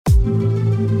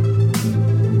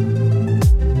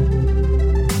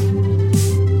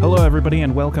everybody,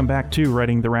 and welcome back to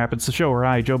Writing the Rapids, the show where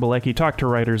I, Joe Bilecki, talk to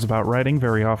writers about writing.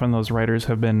 Very often those writers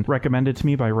have been recommended to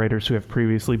me by writers who have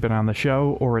previously been on the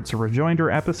show, or it's a rejoinder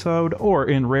episode, or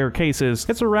in rare cases,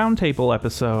 it's a roundtable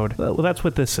episode. Well, that's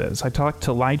what this is. I talked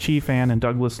to Lai-Tze fan and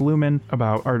Douglas Luman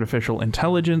about artificial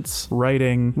intelligence,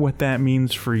 writing, what that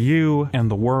means for you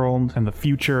and the world and the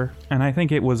future, and I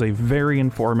think it was a very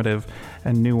informative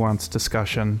and nuanced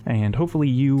discussion, and hopefully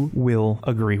you will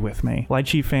agree with me.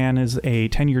 Lai-Tze fan is a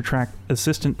tenure-track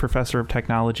assistant professor of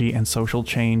technology and social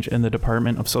change in the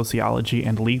Department of Sociology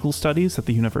and Legal Studies at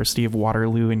the University of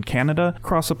Waterloo in Canada,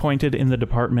 cross-appointed in the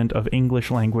Department of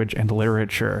English Language and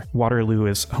Literature. Waterloo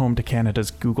is home to Canada's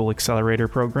Google Accelerator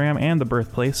program and the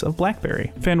birthplace of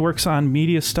BlackBerry. Fan works on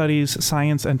media studies,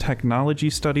 science and technology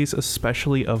studies,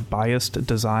 especially of biased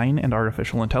design and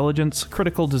artificial intelligence,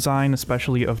 critical design,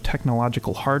 especially of technological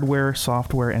hardware,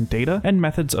 software, and data, and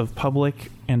methods of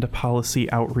public and policy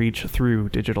outreach through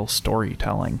digital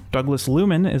storytelling. Douglas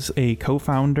Luman is a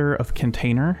co-founder of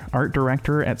Container, art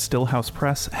director at Stillhouse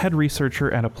Press, head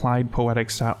researcher at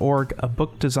AppliedPoetics.org, a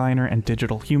book designer and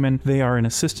digital human. They are an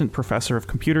assistant professor of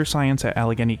computer science at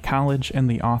Allegheny College and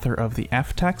the author of The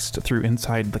F-Text through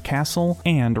Inside the Castle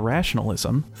and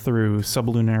Rationalism through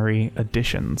Sublunary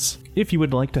Editions. If you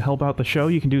would like to help out the show,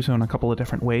 you can do so in a couple of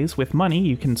different ways. With money,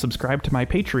 you can subscribe to my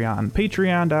Patreon,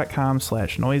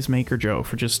 patreon.com/noisemakerjoe.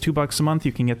 For just $2 a month,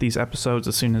 you can get these episodes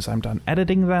as soon as I'm done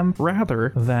editing them,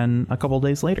 rather than a couple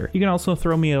days later. You can also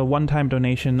throw me a one-time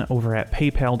donation over at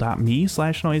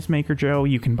paypal.me/noisemakerjoe.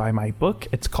 You can buy my book.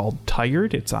 It's called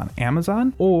Tired. It's on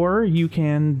Amazon. Or you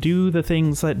can do the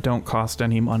things that don't cost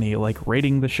any money, like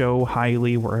rating the show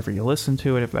highly wherever you listen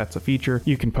to it, if that's a feature.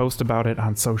 You can post about it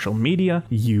on social media.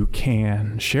 You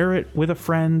can share it with a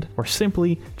friend, or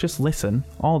simply just listen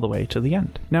all the way to the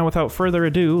end. Now, without further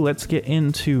ado, let's get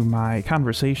into my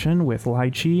conversation with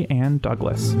Lai-Tze and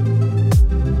Douglas.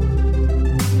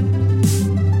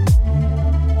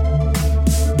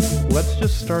 Let's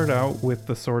just start out with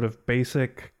the sort of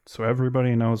basic, so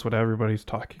everybody knows what everybody's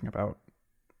talking about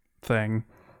thing,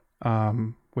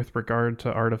 with regard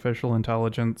to artificial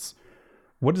intelligence.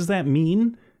 What does that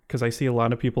mean? Because I see a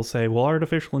lot of people say, well,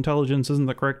 artificial intelligence isn't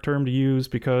the correct term to use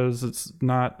because it's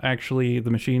not actually,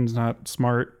 the machine's not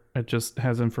smart, it just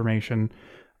has information.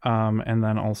 And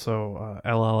then also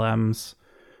LLMs,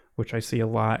 which I see a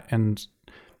lot, and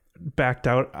backed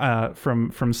out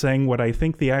from saying what I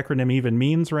think the acronym even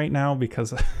means right now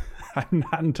because I'm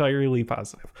not entirely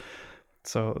positive.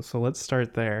 So let's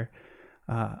start there.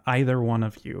 Either one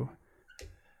of you.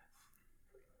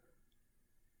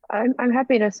 I'm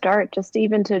happy to start, just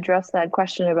even to address that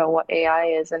question about what AI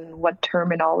is and what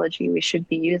terminology we should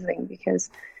be using, because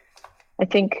I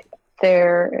think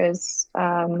there is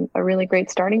a really great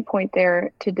starting point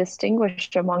there to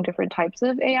distinguish among different types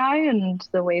of AI and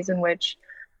the ways in which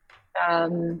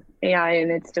AI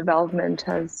in its development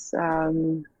has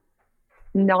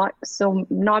not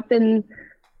been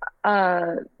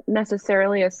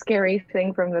necessarily a scary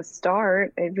thing from the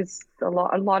start. It was a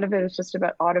lot of it was just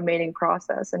about automating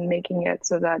process and making it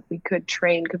so that we could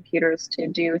train computers to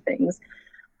do things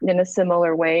in a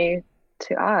similar way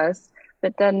to us.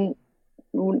 But then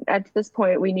at this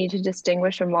point, we need to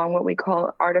distinguish among what we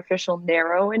call artificial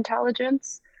narrow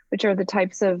intelligence, which are the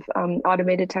types of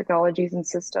automated technologies and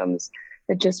systems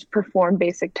that just perform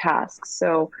basic tasks.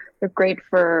 So they're great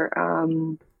for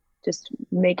just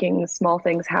making small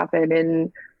things happen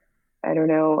in, I don't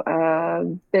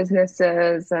know,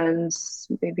 businesses and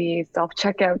maybe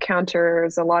self-checkout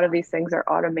counters. A lot of these things are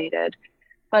automated.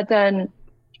 But then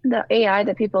the AI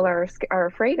that people are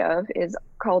afraid of is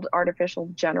called artificial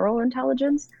general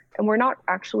intelligence, and we're not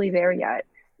actually there yet.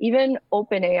 Even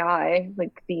OpenAI,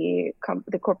 like the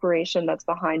corporation that's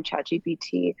behind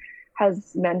ChatGPT,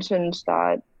 has mentioned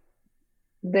that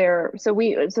they're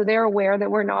aware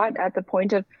that we're not at the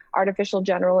point of artificial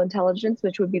general intelligence,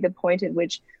 which would be the point at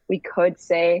which we could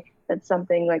say that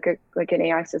something like an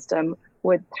AI system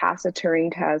would pass a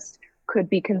Turing test, could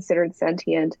be considered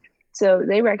sentient. So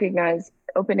they recognize,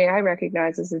 OpenAI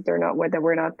recognizes that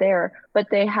we're not there, but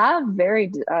they have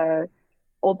very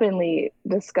openly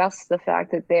discussed the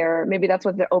fact that maybe that's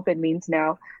what the open means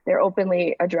now. They're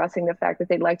openly addressing the fact that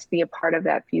they'd like to be a part of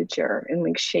that future and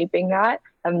like shaping that.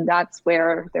 And that's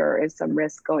where there is some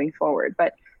risk going forward.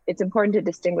 But it's important to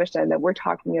distinguish then that we're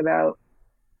talking about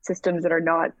systems that are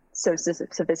not so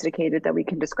sophisticated that we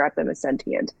can describe them as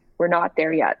sentient. We're not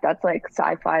there yet. That's like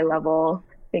sci-fi level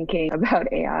thinking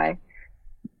about AI.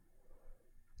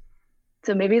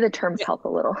 So maybe the terms help a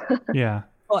little. Yeah.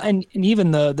 Well, and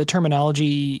even the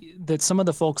terminology that some of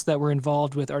the folks that were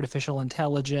involved with artificial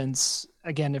intelligence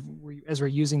again, as we're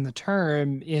using the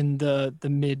term in the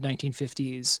mid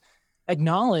 1950s,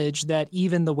 acknowledge that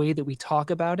even the way that we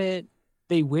talk about it,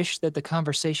 they wish that the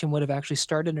conversation would have actually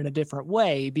started in a different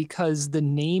way, because the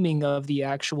naming of the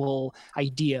actual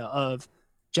idea of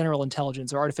general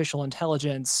intelligence or artificial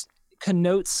intelligence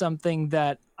connotes something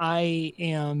that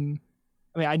I'm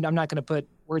not going to put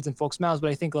words in folks' mouths, but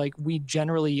I think like we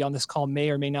generally on this call may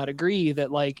or may not agree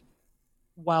that like,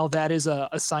 while that is a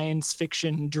science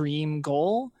fiction dream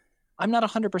goal, I'm not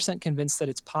 100% convinced that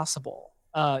it's possible.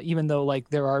 Even though like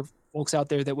there are folks out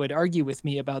there that would argue with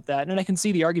me about that, and I can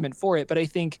see the argument for it, but I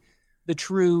think the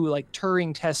true like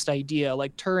Turing test idea,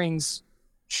 like Turing's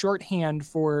shorthand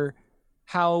for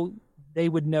how they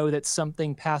would know that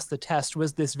something passed the test,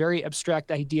 was this very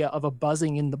abstract idea of a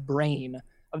buzzing in the brain,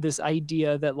 of this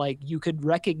idea that like you could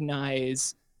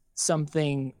recognize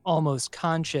something almost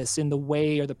conscious in the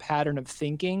way or the pattern of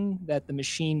thinking that the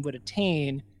machine would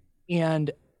attain. And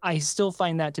I still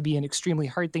find that to be an extremely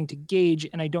hard thing to gauge,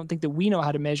 and I don't think that we know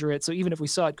how to measure it. So even if we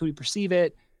saw it, could we perceive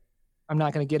it? I'm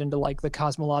not going to get into like the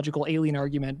cosmological alien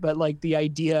argument, but like the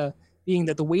idea being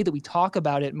that the way that we talk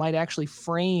about it might actually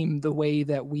frame the way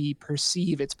that we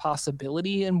perceive its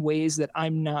possibility in ways that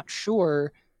I'm not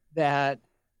sure that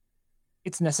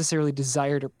it's necessarily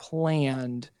desired or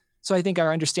planned. So I think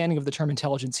our understanding of the term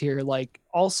intelligence here like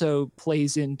also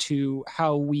plays into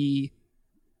how we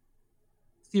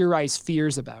theorize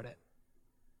fears about it.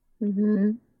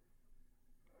 Mm-hmm.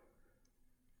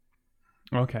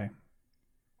 Okay.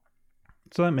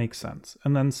 So that makes sense.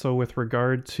 And then so with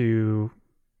regard to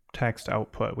text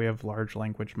output, we have large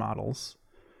language models.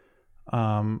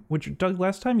 Which, Doug,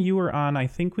 last time you were on, I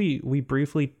think we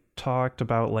briefly talked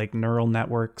about like neural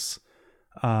networks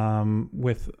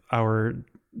with our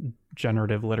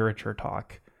generative literature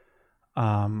talk.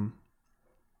 And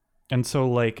so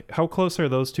like how close are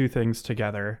those two things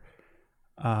together?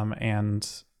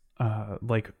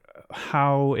 Like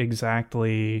how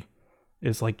exactly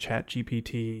is like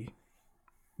ChatGPT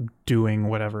doing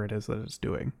whatever it is that it's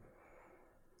doing?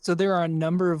 So there are a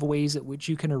number of ways at which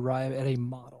you can arrive at a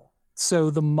model. So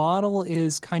the model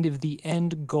is kind of the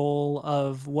end goal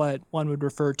of what one would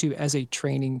refer to as a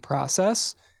training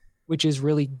process, which is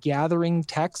really gathering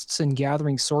texts and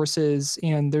gathering sources.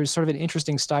 And there's sort of an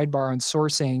interesting sidebar on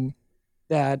sourcing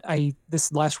that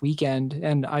this last weekend,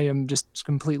 and I am just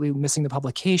completely missing the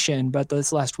publication, but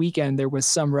this last weekend there was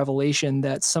some revelation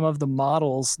that some of the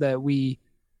models that we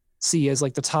see as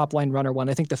like the top line runner one,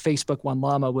 I think the Facebook one,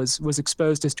 Llama, was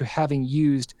exposed as to having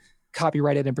used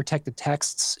copyrighted and protected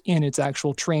texts in its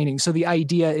actual training. So the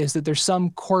idea is that there's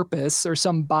some corpus or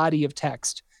some body of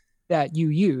text that you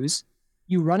use,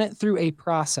 you run it through a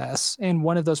process, and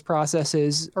one of those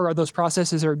processes, or those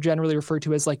processes are generally referred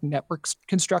to as like network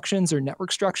constructions or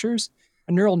network structures.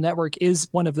 A neural network is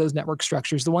one of those network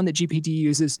structures. The one that GPT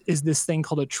uses is this thing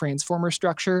called a transformer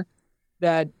structure,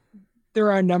 that there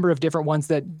are a number of different ones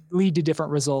that lead to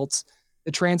different results.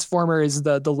 The transformer is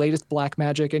the latest black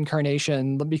magic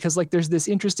incarnation, because like there's this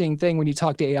interesting thing when you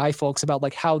talk to AI folks about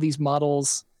like how these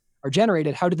models are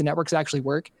generated, how do the networks actually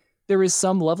work? There is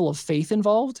some level of faith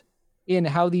involved in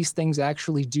how these things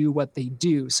actually do what they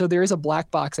do. So there is a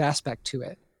black box aspect to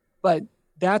it, but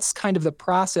that's kind of the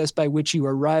process by which you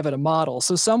arrive at a model.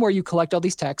 So somewhere you collect all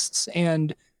these texts,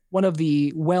 and one of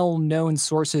the well-known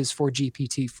sources for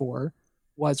GPT-4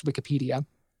 was Wikipedia,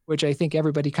 which I think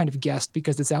everybody kind of guessed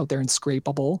because it's out there and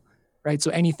scrapable, right? So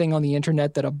anything on the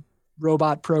internet that a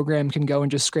robot program can go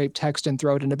and just scrape text and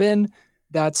throw it in a bin,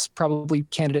 that's probably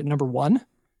candidate number one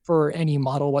for any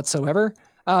model whatsoever.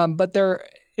 But there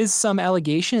is some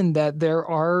allegation that there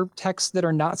are texts that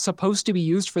are not supposed to be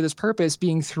used for this purpose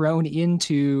being thrown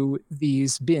into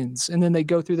these bins. And then they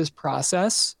go through this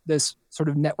process, this sort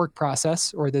of network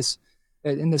process, or this,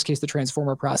 in this case, the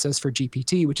transformer process for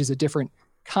GPT, which is a different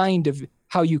kind of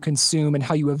how you consume and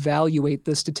how you evaluate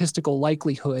the statistical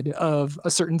likelihood of a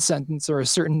certain sentence or a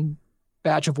certain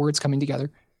batch of words coming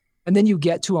together. And then you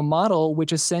get to a model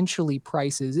which essentially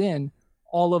prices in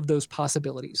all of those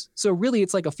possibilities. So really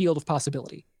it's like a field of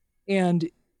possibility. And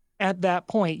at that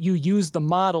point, you use the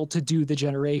model to do the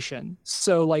generation.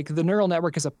 So like the neural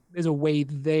network is a way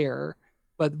there,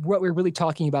 but what we're really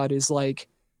talking about is like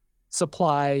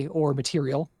supply or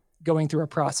material going through a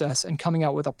process and coming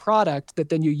out with a product that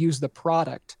then you use the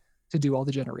product to do all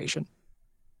the generation.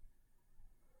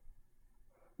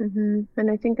 Mm-hmm.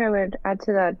 And I think I would add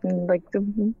to that, like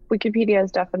the Wikipedia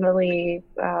is definitely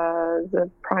the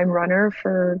prime runner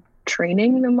for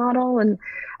training the model and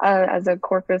as a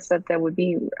corpus that would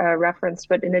be referenced.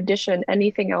 But in addition,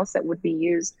 anything else that would be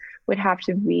used would have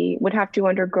to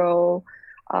undergo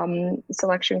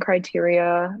selection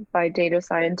criteria by data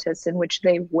scientists in which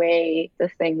they weigh the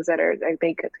things that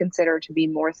they could consider to be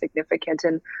more significant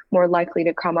and more likely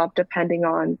to come up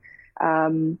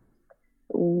um,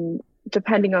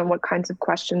 depending on what kinds of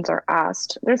questions are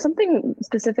asked. There's something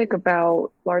specific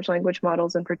about large language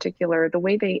models in particular, the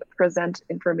way they present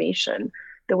information,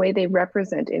 the way they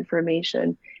represent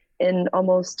information in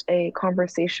almost a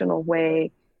conversational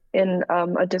way, in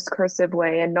a discursive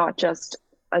way, and not just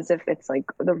as if it's like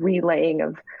the relaying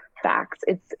of facts.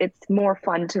 It's more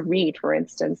fun to read, for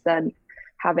instance, than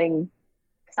having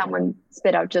someone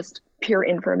spit out just pure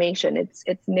information. It's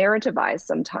narrativized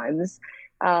sometimes.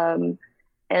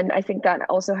 And I think that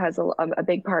also has a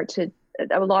big part to,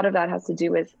 a lot of that has to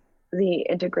do with the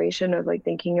integration of like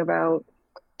thinking about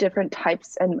different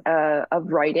types of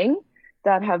writing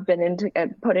that have been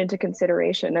put into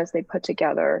consideration as they put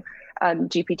together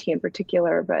GPT in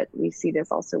particular, but we see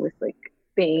this also with like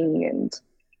Bing and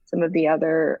some of the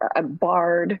other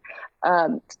Bard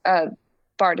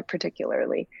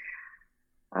particularly.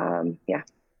 Yeah.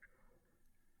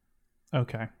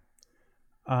 Okay.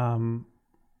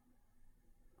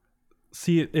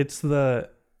 See,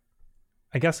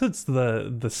 I guess it's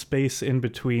the space in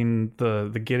between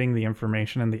the getting the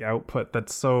information and the output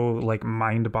that's so like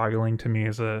mind-boggling to me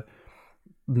as a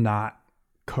not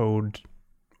code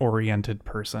oriented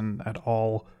person at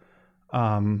all.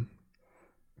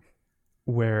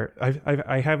 Where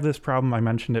I have this problem, I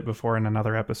mentioned it before in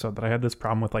another episode, that I had this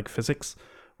problem with like physics,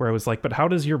 where I was like, but how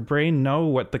does your brain know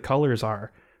what the colors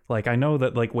are? Like, I know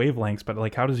that like wavelengths, but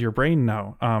like, how does your brain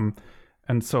know?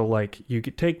 And so like you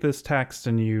could take this text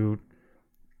and you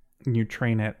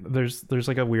train it. There's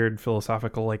like a weird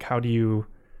philosophical, like, how do you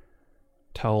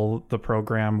tell the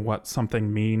program what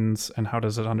something means and how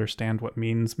does it understand what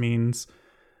means?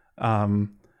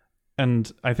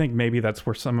 And I think maybe that's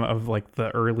where some of like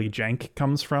the early jank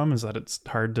comes from, is that it's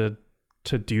hard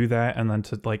to do that and then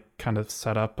to like kind of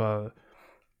set up a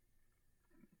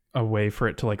way for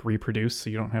it to like reproduce so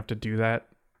you don't have to do that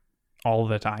all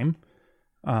the time.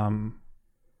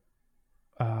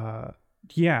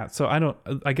 Yeah, so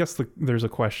I guess there's a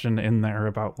question in there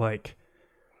about like,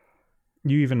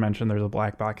 you even mentioned there's a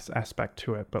black box aspect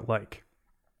to it, but like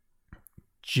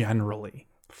generally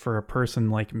for a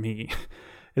person like me,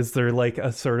 is there like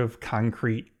a sort of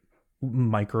concrete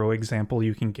micro example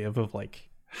you can give of like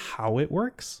how it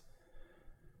works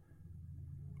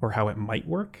or how it might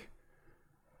work?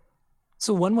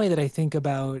 So one way that I think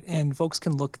about, and folks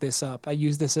can look this up, I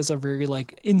use this as a very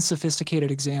like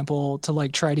insophisticated example to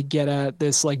like try to get at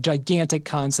this like gigantic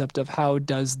concept of how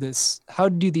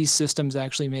do these systems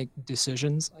actually make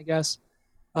decisions, I guess,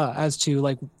 as to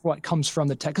like what comes from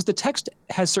the text. Because the text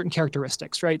has certain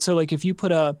characteristics, right? So like if you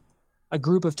put a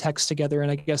group of text together, and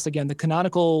I guess again, the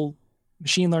canonical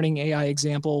machine learning AI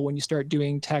example when you start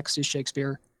doing text is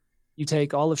Shakespeare. You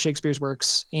take all of Shakespeare's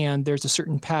works and there's a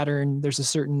certain pattern,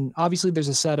 obviously there's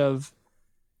a set of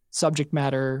subject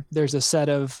matter, there's a set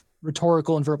of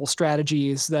rhetorical and verbal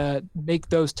strategies that make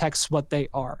those texts what they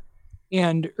are.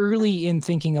 And early in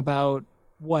thinking about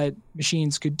what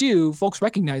machines could do, folks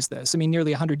recognized this. I mean,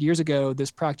 nearly 100 years ago,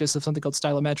 this practice of something called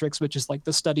stylometrics, which is like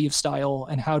the study of style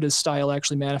and how does style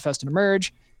actually manifest and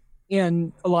emerge.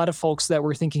 And a lot of folks that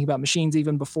were thinking about machines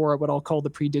even before what I'll call the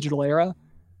pre-digital era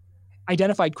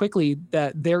identified quickly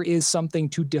that there is something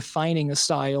to defining a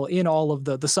style in all of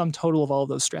the sum total of all of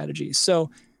those strategies.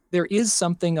 So there is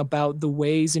something about the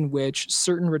ways in which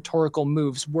certain rhetorical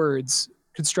moves, words,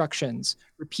 constructions,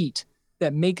 repeat,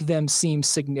 that make them seem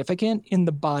significant in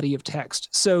the body of text.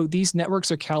 So these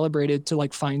networks are calibrated to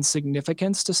like find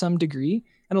significance to some degree.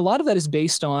 And a lot of that is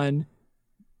based on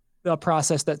the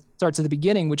process that starts at the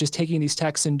beginning, which is taking these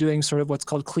texts and doing sort of what's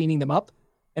called cleaning them up,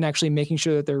 and actually making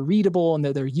sure that they're readable and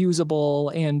that they're usable.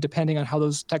 And depending on how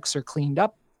those texts are cleaned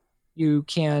up, you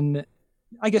can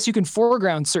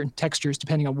foreground certain textures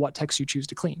depending on what text you choose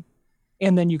to clean.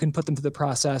 And then you can put them through the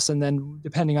process. And then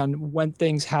depending on when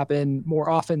things happen more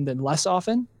often than less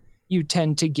often, you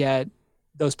tend to get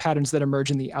those patterns that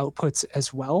emerge in the outputs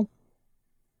as well.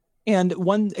 And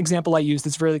one example I use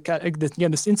that's really,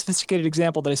 again, this insophisticated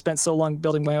example that I spent so long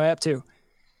building my way up to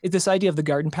is this idea of the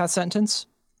garden path sentence,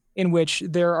 in which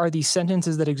there are these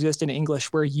sentences that exist in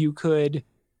English where you could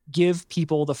give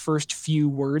people the first few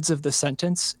words of the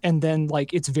sentence, and then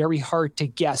like it's very hard to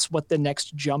guess what the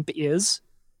next jump is.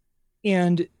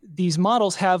 And these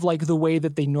models have like the way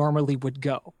that they normally would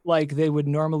go. Like they would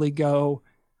normally go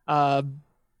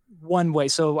one way.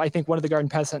 So I think one of the garden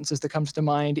path sentences that comes to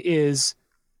mind is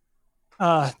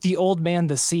the old man,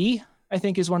 the sea. I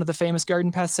think is one of the famous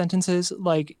garden path sentences.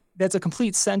 Like that's a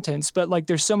complete sentence, but like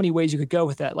there's so many ways you could go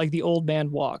with that. Like the old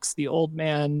man walks, the old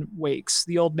man wakes,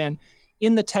 the old man.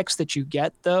 In the text that you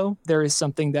get, though, there is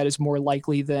something that is more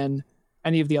likely than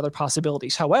any of the other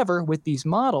possibilities. However, with these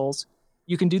models,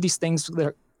 you can do these things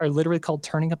that are literally called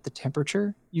turning up the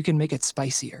temperature. You can make it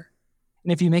spicier.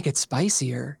 And if you make it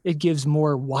spicier, it gives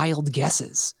more wild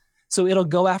guesses. So it'll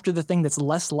go after the thing that's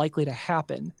less likely to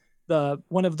happen.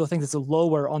 One of the things that's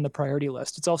lower on the priority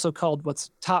list. It's also called what's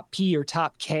top P or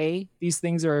top K. These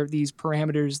things are these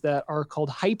parameters that are called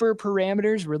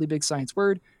hyperparameters, really big science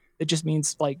word. It just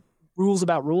means like rules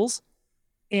about rules.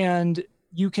 And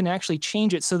you can actually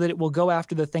change it so that it will go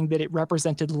after the thing that it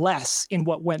represented less in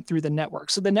what went through the network.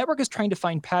 So the network is trying to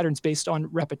find patterns based on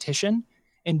repetition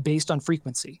and based on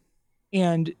frequency.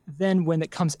 And then when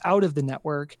it comes out of the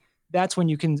network, that's when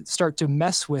you can start to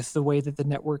mess with the way that the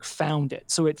network found it.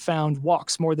 So it found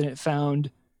walks more than it found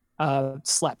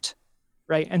slept,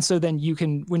 right? And so then you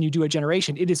can, when you do a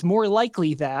generation, it is more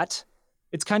likely that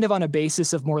it's kind of on a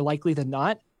basis of more likely than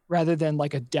not, rather than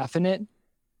like a definite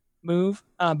move.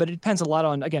 But it depends a lot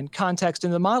on, again, context.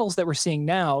 And the models that we're seeing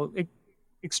now,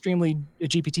 extremely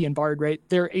GPT and BARD, right?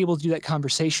 They're able to do that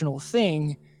conversational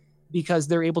thing because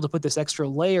they're able to put this extra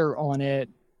layer on it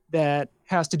that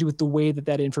has to do with the way that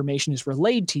that information is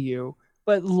relayed to you.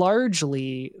 But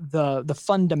largely the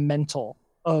fundamental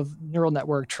of neural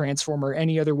network transformer,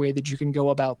 any other way that you can go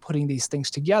about putting these things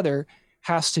together,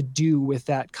 has to do with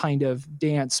that kind of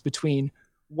dance between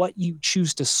what you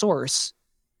choose to source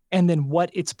and then what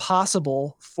it's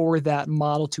possible for that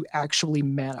model to actually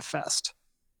manifest.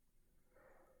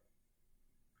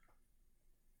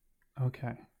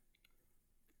 Okay.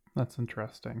 That's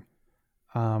interesting.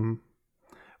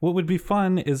 What would be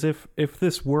fun is if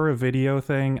this were a video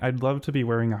thing, I'd love to be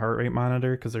wearing a heart rate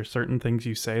monitor because there's certain things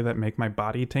you say that make my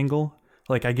body tingle.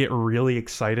 Like I get really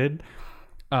excited.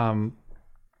 And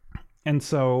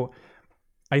so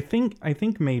I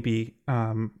think maybe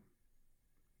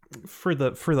for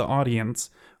the audience,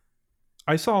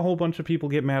 I saw a whole bunch of people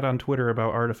get mad on Twitter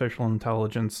about artificial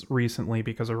intelligence recently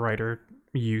because a writer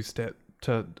used it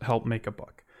to help make a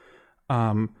book.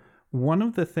 One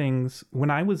of the things when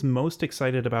I was most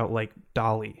excited about like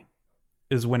DALL-E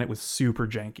is when it was super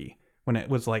janky, when it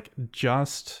was like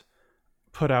just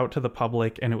put out to the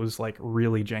public and it was like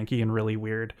really janky and really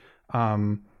weird.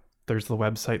 There's the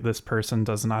website This Person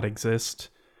Does Not Exist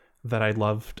that I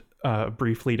loved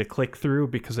briefly to click through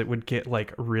because it would get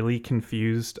like really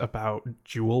confused about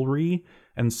jewelry.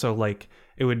 And so like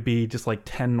it would be just like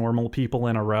 10 normal people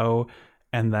in a row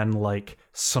and then like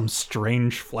some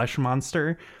strange flesh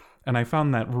monster. And I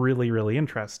found that really, really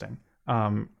interesting.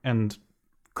 And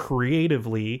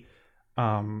creatively,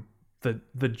 the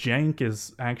jank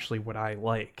is actually what I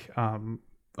like.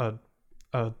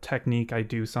 A technique I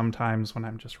do sometimes when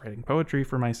I'm just writing poetry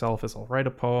for myself is I'll write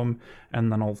a poem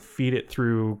and then I'll feed it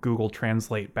through Google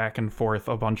Translate back and forth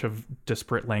a bunch of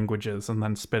disparate languages and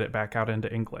then spit it back out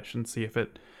into English and see if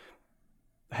it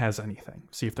has anything,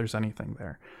 see if there's anything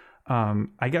there.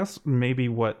 I guess maybe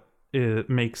what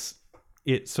makes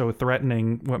it so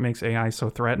threatening, what makes AI so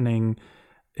threatening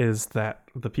is that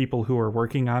the people who are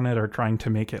working on it are trying to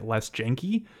make it less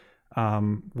janky,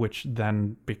 which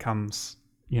then becomes,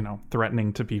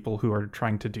 threatening to people who are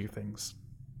trying to do things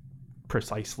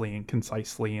precisely and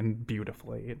concisely and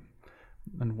beautifully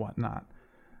and whatnot.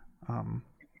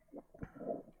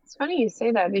 It's funny you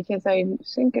say that because I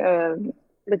think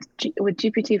with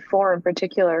GPT-4 in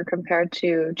particular compared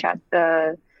to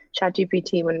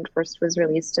ChatGPT when it first was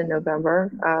released in November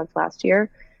of last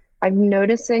year, I'm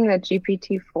noticing that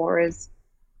GPT-4 is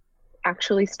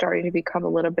actually starting to become a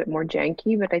little bit more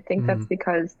janky, but I think that's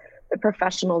because the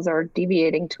professionals are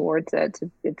deviating towards it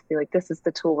to be like, this is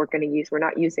the tool we're going to use. We're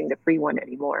not using the free one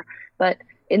anymore. But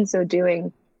in so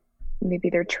doing, maybe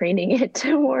they're training it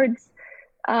towards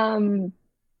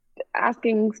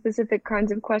asking specific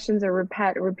kinds of questions or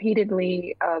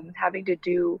repeatedly having to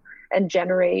do and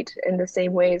generate in the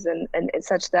same ways and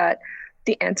such that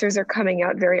the answers are coming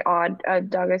out very odd.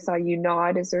 Doug, I saw you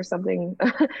nod. Is there something,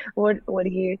 what are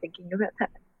you thinking about that?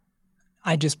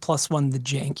 I just +1 the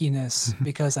jankiness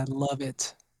because I love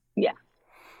it. Yeah.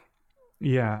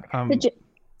 Yeah.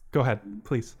 Go ahead,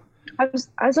 please. I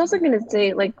was also going to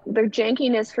say, like, the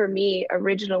jankiness for me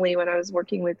originally when I was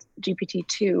working with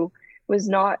GPT-2 was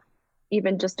not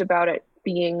even just about it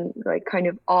being like kind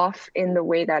of off in the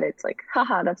way that it's like,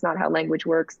 haha, that's not how language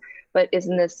works, but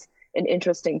isn't this an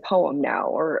interesting poem now?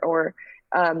 Or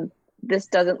this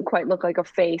doesn't quite look like a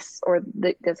face, or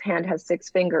this hand has 6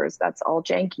 fingers. That's all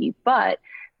janky. But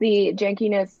the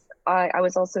jankiness I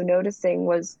was also noticing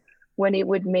was when it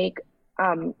would make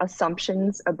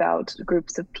assumptions about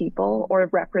groups of people or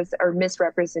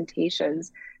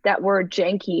misrepresentations that were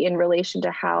janky in relation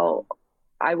to how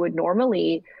I would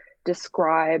normally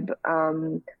describe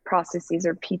processes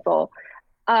or people.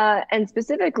 And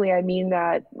specifically, I mean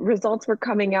that results were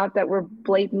coming out that were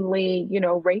blatantly,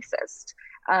 racist.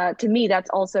 To me, that's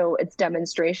also its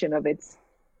demonstration of its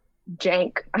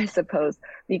jank, I suppose,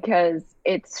 because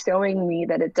it's showing me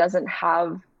that it doesn't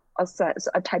have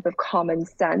a type of common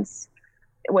sense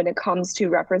when it comes to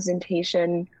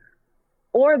representation,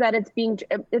 or that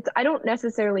I don't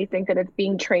necessarily think that it's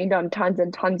being trained on tons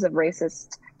and tons of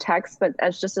racist text, but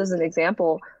just as an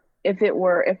example, if a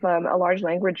large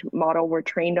language model were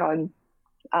trained on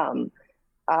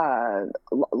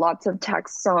lots of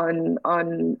texts from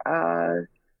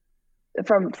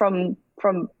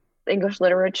English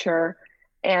literature,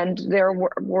 and there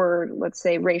were, let's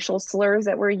say, racial slurs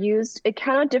that were used, it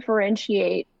cannot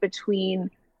differentiate between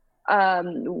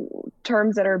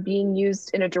terms that are being used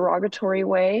in a derogatory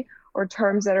way or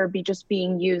terms that are just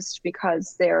being used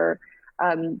because they're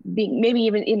being maybe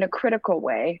even in a critical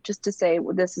way, just to say,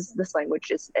 well, this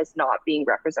language is not being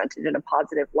represented in a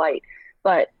positive light.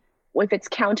 But if it's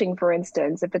counting, for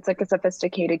instance, if it's like a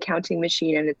sophisticated counting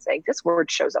machine and it's saying this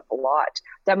word shows up a lot,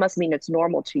 that must mean it's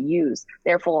normal to use.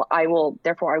 Therefore, I will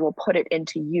put it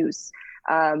into use.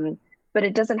 But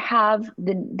it doesn't have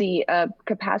the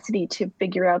capacity to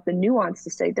figure out the nuance to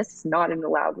say this is not an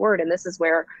allowed word, and this is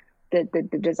where the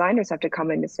designers have to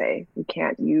come in to say we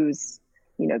can't use,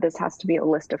 this has to be a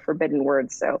list of forbidden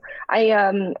words. So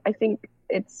I think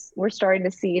we're starting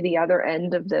to see the other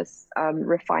end of this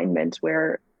refinement,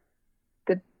 where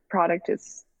the product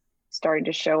is starting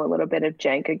to show a little bit of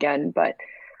jank again, but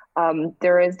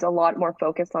there is a lot more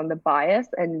focus on the bias,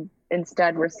 and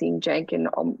instead we're seeing jank in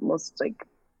almost like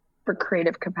for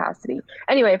creative capacity.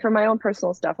 Anyway, for my own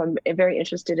personal stuff, I'm very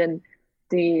interested in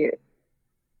the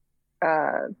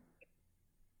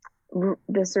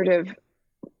sort of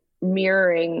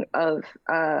mirroring of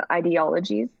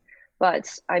ideologies, but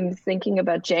I'm thinking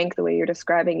about jank the way you're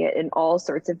describing it in all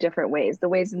sorts of different ways, the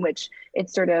ways in which it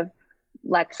sort of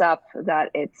lets up that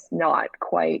it's not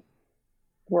quite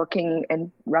working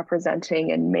and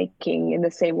representing and making in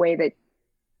the same way that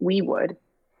we would.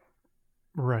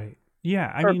 Right.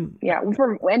 Yeah, and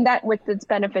that with its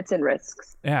benefits and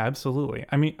risks. Yeah, absolutely.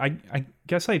 I mean, I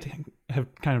guess I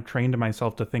have kind of trained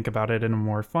myself to think about it in a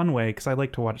more fun way, because I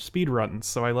like to watch speed runs.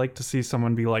 So I like to see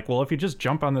someone be like, well, if you just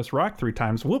jump on this rock 3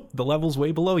 times, whoop, the level's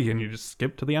way below you, and you just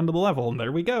skip to the end of the level, and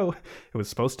there we go. It was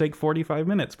supposed to take 45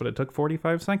 minutes, but it took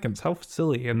 45 seconds. How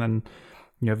silly. And then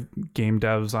you have game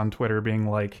devs on Twitter being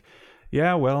like,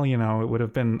 yeah, well, it would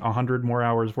have been 100 more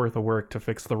hours worth of work to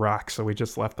fix the rock, so we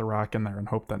just left the rock in there and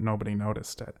hoped that nobody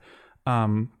noticed it.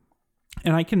 And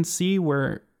I can see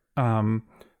where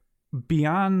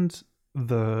beyond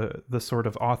the sort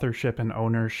of authorship and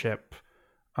ownership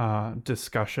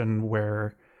discussion,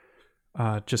 where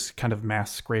just kind of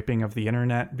mass scraping of the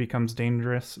internet becomes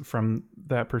dangerous from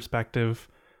that perspective,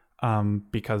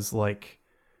 because like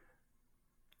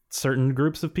certain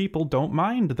groups of people don't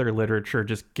mind their literature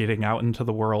just getting out into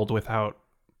the world without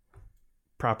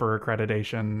proper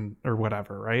accreditation or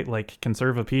whatever, right? Like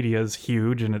Conservapedia is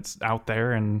huge and it's out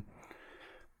there and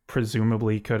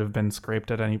presumably could have been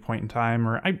scraped at any point in time.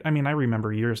 Or I mean, I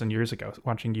remember years and years ago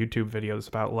watching YouTube videos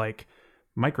about like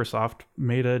Microsoft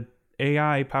made a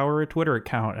AI power a Twitter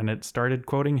account and it started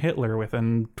quoting Hitler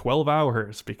within 12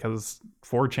 hours because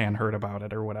 4chan heard about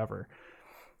it or whatever.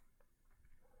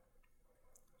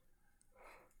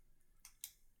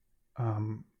 I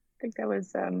think that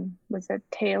was that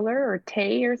Taylor or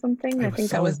Tay or something? I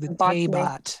think that was the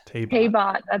Taybot.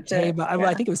 Taybot.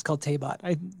 I think it was called Taybot.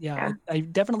 I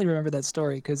definitely remember that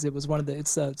story because it was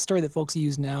it's a story that folks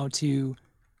use now to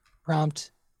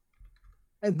prompt,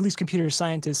 at least computer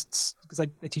scientists, because I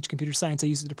teach computer science, I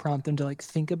use it to prompt them to like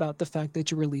think about the fact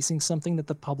that you're releasing something that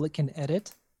the public can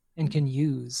edit and can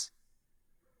use.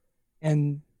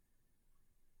 And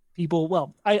people,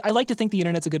 well, I like to think the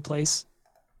internet's a good place.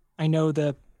 I know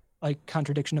the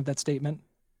contradiction of that statement.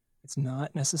 It's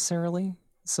not necessarily.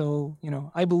 So,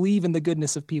 I believe in the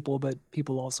goodness of people, but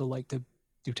people also like to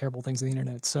do terrible things on the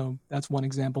internet. So that's one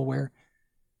example where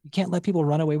you can't let people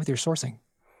run away with your sourcing.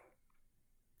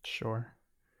 Sure.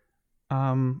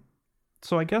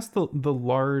 So I guess the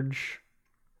large,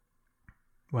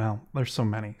 well, there's so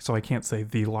many, so I can't say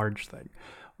the large thing.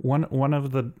 One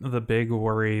of the big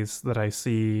worries that I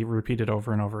see repeated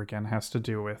over and over again has to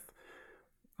do with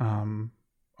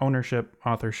ownership,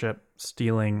 authorship,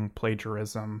 stealing,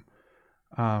 plagiarism.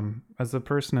 As a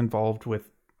person involved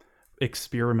with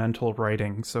experimental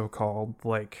writing, so-called,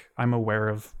 like, I'm aware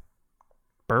of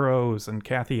Burroughs and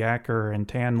Kathy Acker and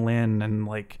Tan Lin and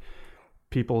like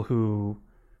people who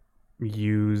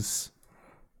use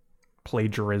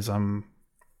plagiarism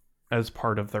as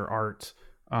part of their art.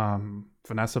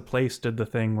 Vanessa Place did the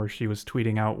thing where she was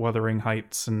tweeting out Wuthering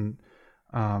Heights and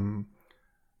I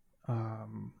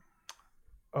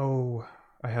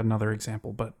had another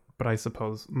example, but I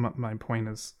suppose my point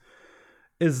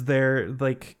is there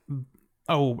like,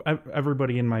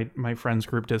 everybody in my friends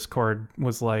group Discord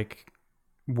was like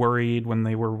worried when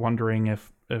they were wondering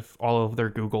if all of their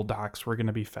Google Docs were going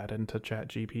to be fed into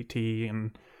ChatGPT,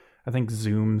 and I think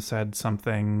Zoom said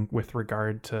something with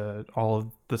regard to all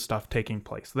of the stuff taking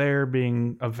place there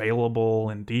being available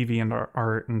in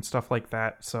DeviantArt and stuff like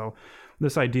that. So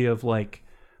this idea of like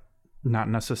not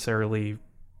necessarily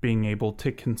being able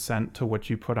to consent to what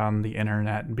you put on the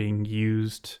internet being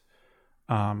used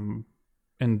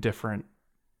in different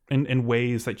in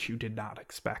ways that you did not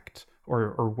expect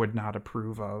or would not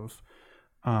approve of.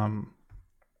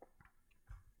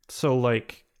 So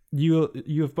like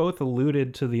you have both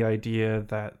alluded to the idea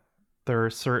that there are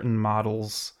certain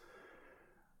models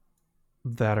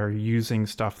that are using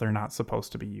stuff they're not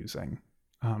supposed to be using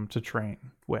to train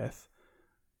with.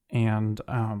 And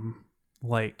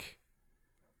like,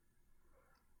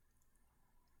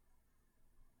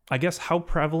 I guess how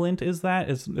prevalent is that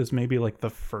is maybe like the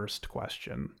first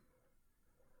question.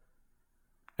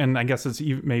 And I guess it's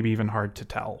maybe even hard to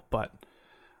tell, but.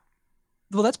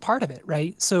 Well, that's part of it,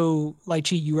 right? So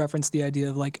Lai-Tze, you referenced the idea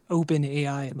of like open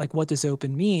AI, and like what does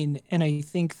open mean? And I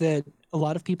think that a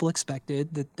lot of people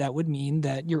expected that that would mean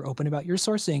that you're open about your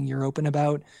sourcing, you're open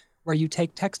about where you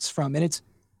take texts from. And it's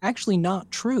actually not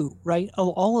true, right?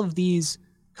 All of these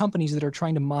companies that are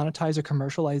trying to monetize or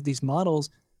commercialize these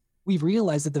models, we've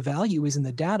realized that the value is in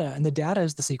the data, and the data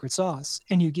is the secret sauce.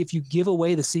 And if you give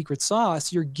away the secret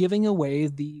sauce, you're giving away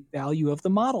the value of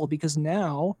the model, because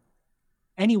now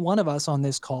any one of us on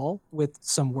this call with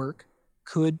some work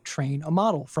could train a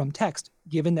model from text,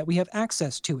 given that we have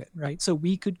access to it, right? So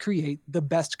we could create the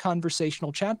best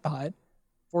conversational chatbot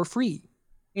for free.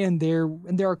 And there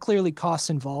are clearly costs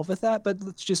involved with that, but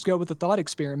let's just go with the thought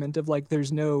experiment of like,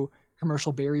 there's no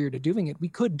commercial barrier to doing it. We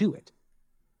could do it.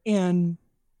 And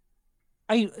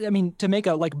I mean, to make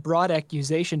a like broad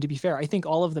accusation, to be fair, I think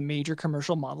all of the major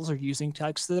commercial models are using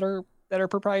texts that are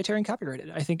proprietary and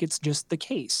copyrighted. I think it's just the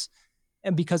case.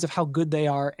 And because of how good they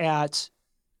are at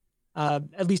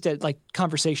least at like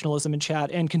conversationalism and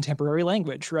chat and contemporary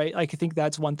language, right? Like I think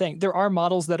that's one thing. There are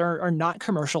models that are not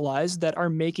commercialized that are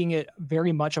making it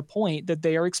very much a point that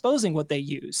they are exposing what they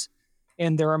use.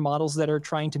 And there are models that are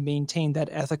trying to maintain that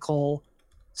ethical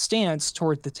stance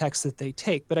toward the text that they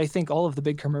take. But I think all of the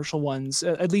big commercial ones,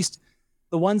 at least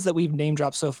the ones that we've name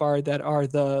dropped so far that are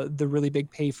the really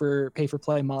big pay for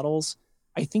play models,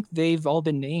 I think they've all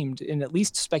been named in at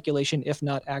least speculation, if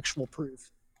not actual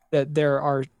proof, that there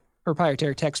are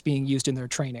proprietary texts being used in their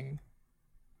training.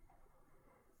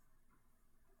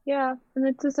 Yeah, and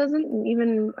it just doesn't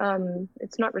even,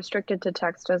 it's not restricted to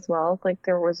text as well. Like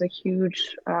there was a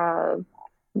huge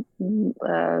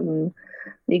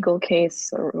legal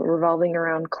case revolving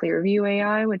around Clearview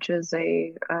AI, which is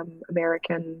a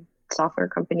American software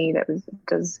company that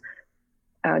does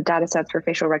data sets for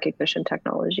facial recognition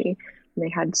technology. And they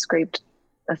had scraped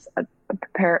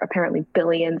apparently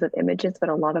billions of images, but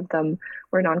a lot of them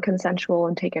were non-consensual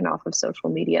and taken off of social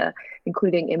media,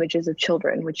 including images of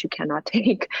children, which you cannot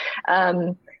take.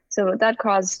 So that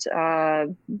caused,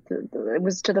 it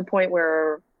was to the point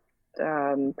where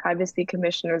privacy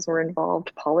commissioners were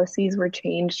involved, policies were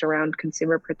changed around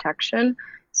consumer protection.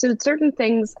 So certain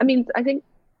things, I mean, I think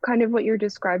kind of what you're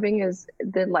describing is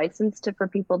the license for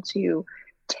people to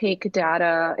take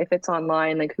data, if it's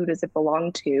online, like who does it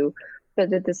belong to?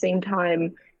 But at the same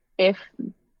time, if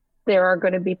there are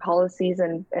going to be policies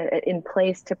in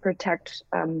place to protect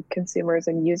consumers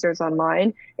and users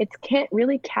online, it can't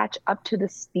really catch up to the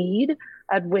speed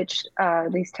at which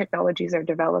these technologies are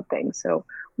developing. So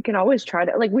we can always try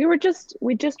to, like, we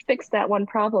just fixed that one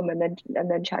problem, and then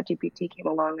ChatGPT came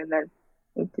along, and then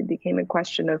it became a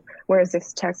question of where is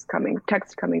this text coming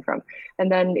from, and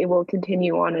then it will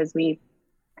continue on as we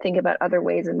think about other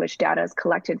ways in which data is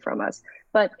collected from us.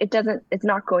 But it's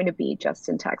not going to be just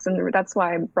in text. And that's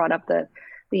why I brought up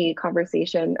the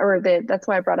conversation, that's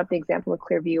why I brought up the example of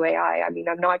Clearview AI. I mean,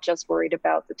 I'm not just worried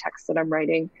about the text that I'm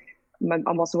writing.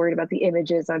 I'm also worried about the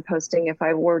images I'm posting. If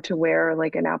I were to wear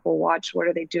like an Apple Watch, what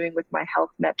are they doing with my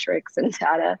health metrics and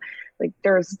data? Like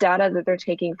there's data that they're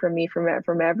taking from me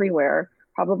from everywhere,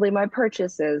 probably my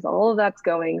purchases, all of that's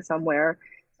going somewhere.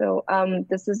 So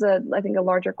this is I think a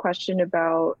larger question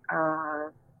about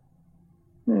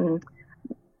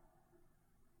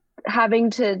how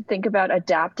having to think about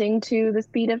adapting to the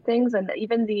speed of things. And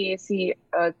even the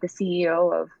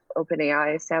CEO of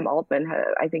OpenAI, Sam Altman,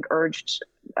 I think urged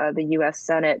the U.S.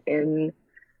 Senate in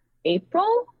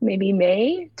April, maybe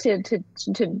May, to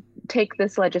take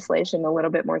this legislation a little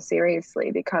bit more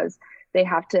seriously, because they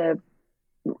have to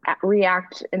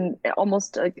react in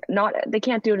almost not, they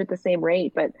can't do it at the same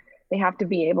rate, but they have to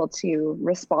be able to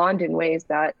respond in ways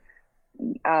that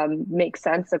make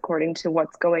sense according to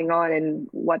what's going on and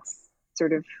what's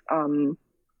sort of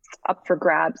up for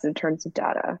grabs in terms of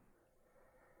data.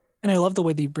 And I love the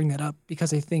way that you bring that up,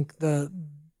 because I think the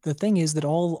thing is that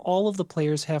all of the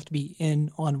players have to be in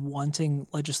on wanting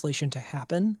legislation to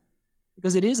happen,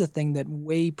 because it is a thing that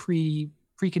way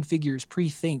pre-configures,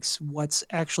 pre-thinks what's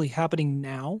actually happening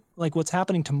now. Like what's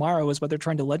happening tomorrow is what they're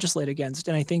trying to legislate against.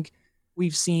 And I think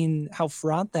we've seen how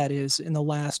fraught that is in the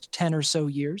last 10 or so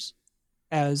years,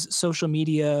 as social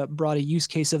media brought a use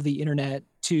case of the internet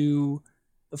to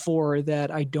the fore that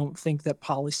I don't think that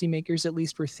policymakers at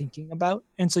least were thinking about.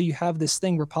 And so you have this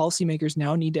thing where policymakers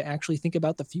now need to actually think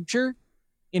about the future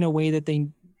in a way that they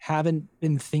haven't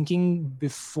been thinking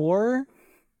before.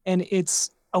 And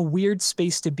it's a weird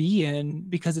space to be in,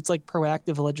 because it's like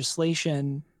proactive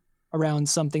legislation around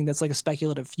something that's like a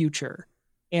speculative future.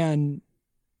 And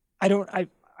I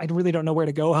really don't know where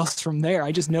to go else from there.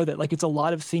 I just know that like it's a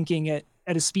lot of thinking at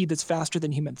a speed that's faster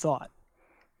than human thought.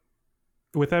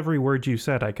 With every word you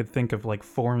said, I could think of like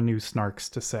 4 new snarks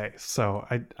to say. So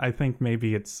I think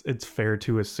maybe it's fair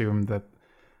to assume that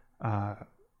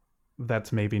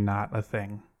that's maybe not a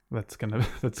thing that's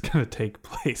gonna take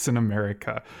place in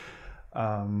America.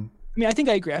 I mean, I think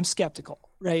I agree. I'm skeptical,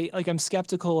 right? Like I'm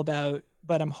skeptical about,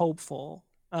 but I'm hopeful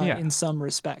in some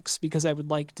respects, because I would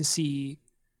like to see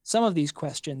some of these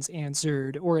questions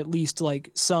answered, or at least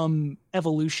like some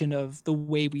evolution of the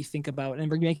way we think about, and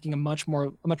we're making a much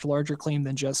larger claim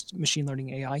than just machine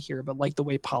learning AI here, but like the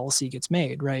way policy gets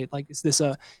made, right? Like, is this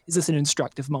an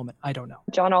instructive moment? I don't know.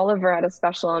 John Oliver had a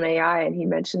special on AI, and he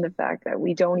mentioned the fact that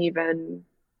we don't even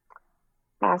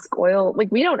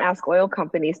we don't ask oil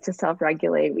companies to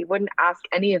self-regulate. We wouldn't ask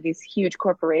any of these huge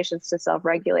corporations to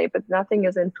self-regulate, but nothing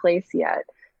is in place yet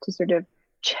to sort of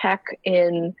check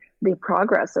in the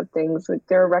progress of things. Like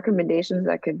there are recommendations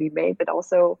that could be made, but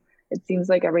also it seems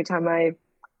like every time I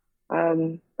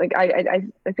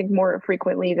think more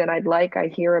frequently than I'd like, I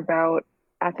hear about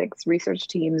ethics research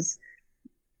teams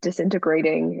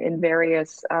disintegrating in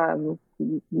various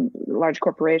large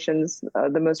corporations.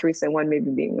 The most recent one maybe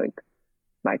being like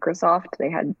Microsoft. They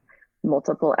had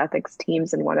multiple ethics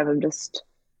teams, and one of them just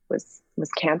was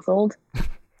canceled.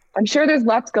 I'm sure there's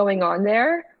lots going on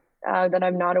there that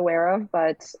I'm not aware of,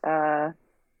 but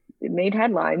it made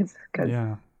headlines because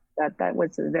that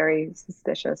was a very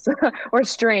suspicious or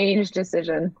strange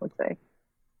decision, let's say.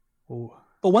 Ooh.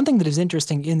 But one thing that is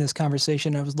interesting in this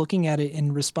conversation, I was looking at it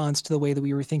in response to the way that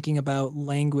we were thinking about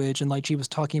language, and Lai-Tze was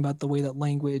talking about the way that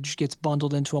language gets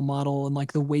bundled into a model, and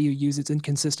like the way you use it's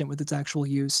inconsistent with its actual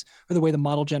use, or the way the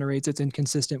model generates it's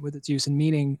inconsistent with its use and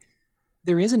meaning.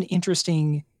 There is an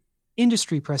interesting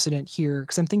industry precedent here,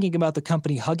 because I'm thinking about the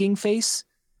company Hugging Face,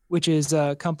 which is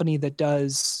a company that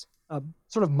does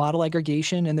sort of model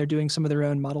aggregation, and they're doing some of their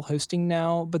own model hosting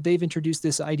now, but they've introduced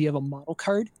this idea of a model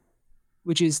card,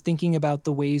 which is thinking about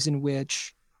the ways in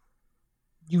which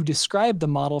you describe the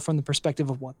model from the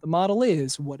perspective of what the model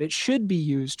is, what it should be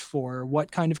used for,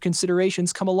 what kind of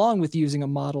considerations come along with using a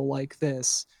model like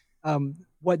this,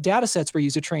 what data sets were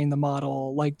used to train the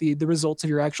model, like the results of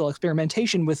your actual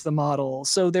experimentation with the model.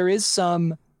 So there is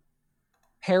some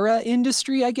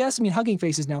para-industry, I guess. I mean, Hugging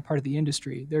Face is now part of the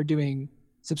industry. They're doing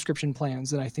subscription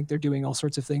plans, and I think they're doing all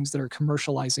sorts of things that are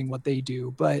commercializing what they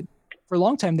do. But for a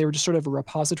long time, they were just sort of a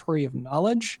repository of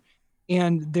knowledge,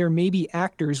 and there may be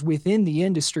actors within the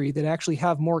industry that actually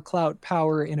have more clout,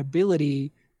 power, and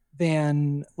ability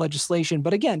than legislation.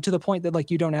 But again, to the point that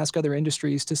like you don't ask other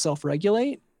industries to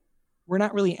self-regulate, we're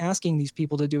not really asking these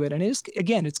people to do it. And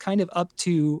it's kind of up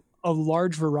to a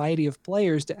large variety of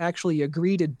players to actually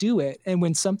agree to do it. And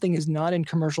when something is not in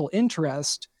commercial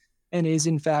interest and is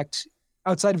in fact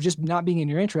outside of just not being in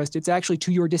your interest, it's actually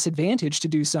to your disadvantage to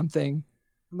do something,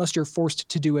 unless you're forced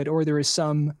to do it, or there is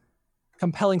some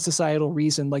compelling societal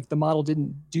reason, like the model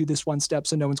didn't do this one step,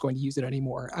 so no one's going to use it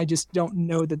anymore. I just don't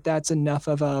know that that's enough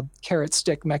of a carrot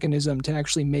stick mechanism to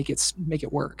actually make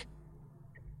it work.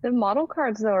 The model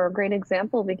cards, though, are a great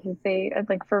example, because they,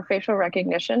 like for facial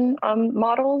recognition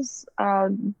models,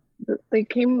 they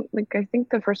came, like I think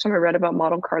the first time I read about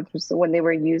model cards was when they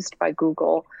were used by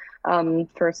Google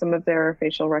for some of their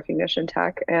facial recognition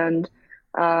tech, and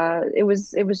it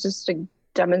was just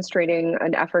demonstrating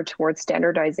an effort towards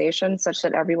standardization such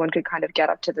that everyone could kind of get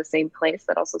up to the same place,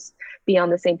 that also be on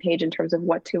the same page in terms of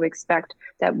what to expect,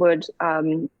 that would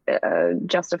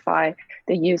justify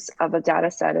the use of a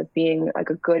data set as being like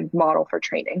a good model for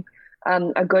training,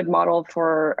 a good model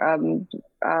for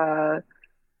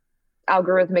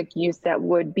algorithmic use that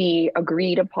would be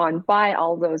agreed upon by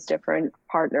all those different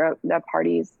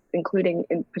parties, including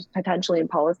potentially in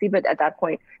policy, but at that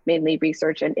point, mainly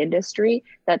research and industry,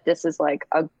 that this is like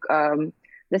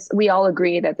we all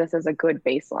agree that this is a good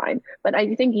baseline. But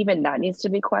I think even that needs to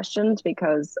be questioned,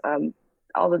 because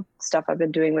all the stuff I've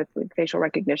been doing with facial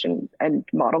recognition and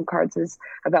model cards is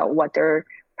about what they're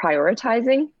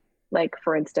prioritizing. Like,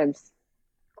 for instance,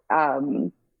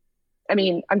 I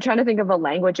mean, I'm trying to think of a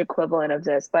language equivalent of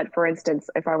this, but for instance,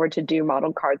 if I were to do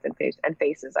model cards and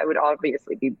faces, I would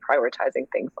obviously be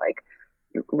prioritizing things like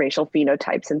racial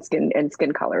phenotypes and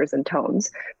skin colors and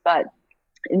tones. But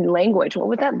in language, what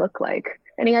would that look like?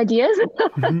 Any ideas?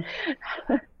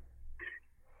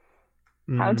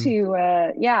 How to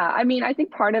I mean, I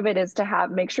think part of it is to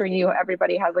make sure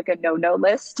everybody has like a no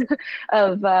list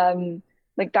of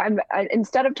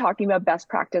instead of talking about best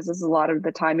practices a lot of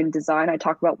the time in design, I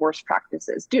talk about worst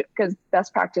practices, because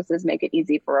best practices make it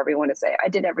easy for everyone to say, I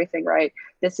did everything right,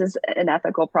 this is an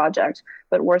ethical project.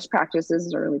 But worst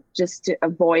practices are just to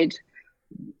avoid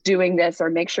doing this, or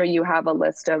make sure you have a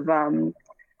list of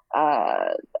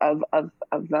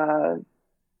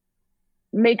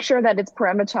make sure that it's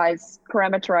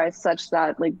parameterized such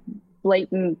that like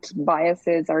blatant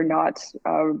biases are not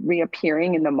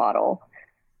reappearing in the model.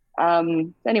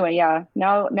 Anyway, yeah,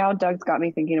 now Doug's got me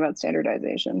thinking about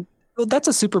standardization. Well, that's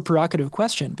a super provocative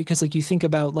question, because like you think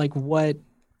about like so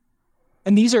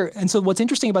what's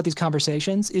interesting about these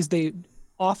conversations is they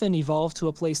often evolve to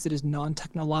a place that is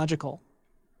non-technological.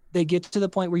 They get to the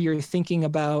point where you're thinking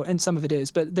about, and some of it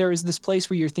is, but there is this place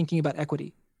where you're thinking about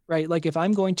equity, right? Like if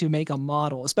I'm going to make a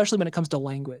model, especially when it comes to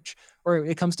language, or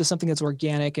it comes to something that's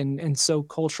organic and so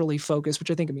culturally focused,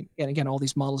 which I think, I mean, and again, all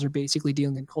these models are basically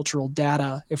dealing in cultural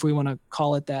data, if we want to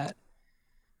call it that.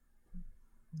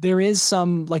 There is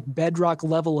some like bedrock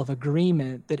level of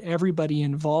agreement that everybody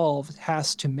involved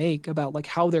has to make about like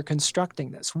how they're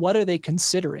constructing this. What are they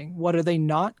considering? What are they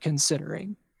not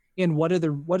considering? And what are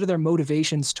their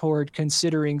motivations toward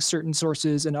considering certain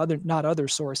sources and not other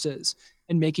sources,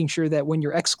 and making sure that when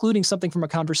you're excluding something from a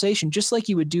conversation, just like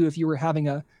you would do if you were having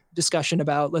a discussion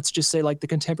about, let's just say, like the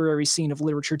contemporary scene of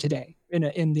literature today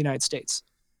in the United States,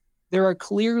 there are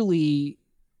clearly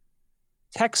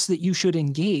texts that you should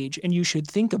engage and you should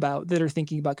think about that are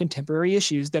thinking about contemporary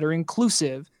issues, that are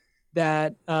inclusive,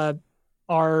 that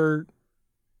are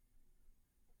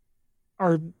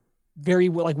very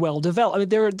well developed. I mean,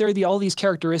 there are all these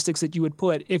characteristics that you would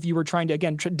put if you were trying to,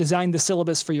 again, design the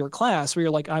syllabus for your class, where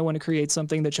you're like, I want to create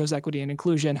something that shows equity and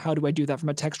inclusion. How do I do that from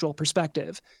a textual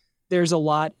perspective? There's a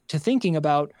lot to thinking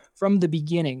about from the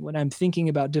beginning when I'm thinking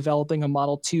about developing a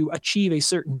model to achieve a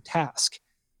certain task.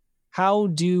 How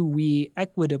do we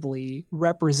equitably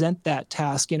represent that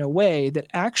task in a way that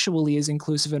actually is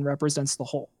inclusive and represents the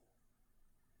whole?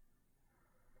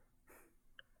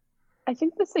 I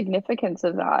think the significance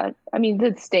of that, I mean,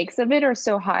 the stakes of it are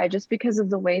so high just because of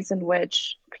the ways in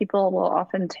which people will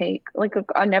often take, like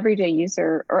an everyday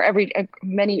user, or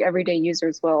many everyday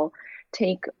users will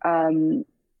take a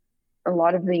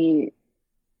lot of the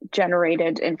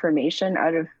generated information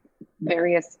out of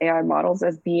various AI models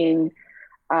as being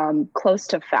close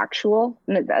to factual.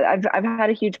 And I've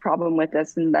had a huge problem with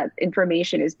this, and that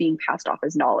information is being passed off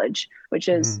as knowledge, which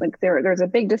is like there's a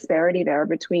big disparity there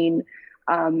between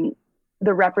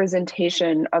the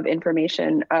representation of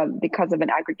information because of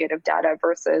an aggregate of data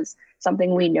versus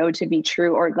something we know to be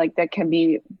true, or like that can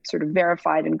be sort of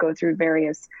verified and go through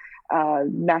various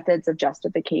methods of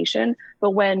justification. But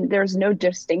when there's no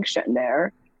distinction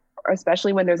there,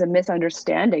 especially when there's a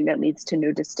misunderstanding that leads to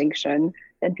no distinction,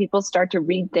 then people start to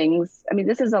read things. I mean,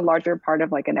 this is a larger part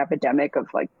of like an epidemic of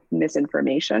like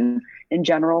misinformation in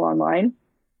general online.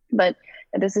 But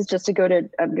this is just to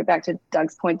get back to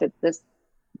Doug's point that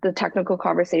the technical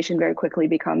conversation very quickly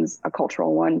becomes a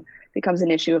cultural one, becomes an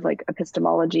issue of like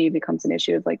epistemology, becomes an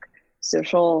issue of like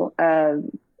social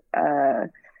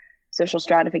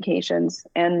stratifications,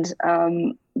 and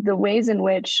the ways in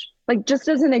which, like, just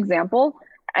as an example,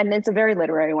 and it's a very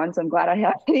literary one, so I'm glad I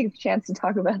have a chance to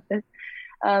talk about this.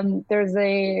 There's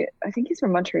I think he's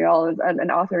from Montreal, an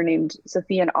author named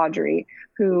Sophia Audrey,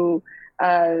 who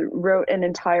wrote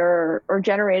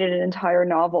generated an entire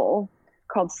novel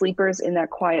called Sleepers in That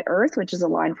Quiet Earth, which is a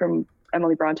line from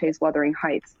Emily Bronte's Wuthering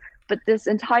Heights. But this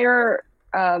entire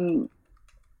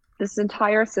this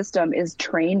entire system is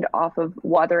trained off of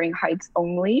Wuthering Heights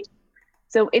only.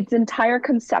 So its entire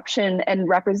conception and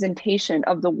representation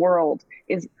of the world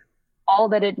is all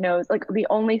that it knows. Like the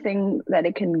only thing that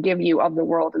it can give you of the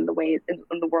world and the way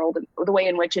in the world, the way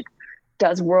in which it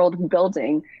does world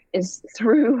building is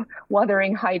through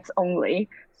Wuthering Heights only.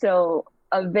 So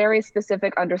a very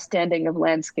specific understanding of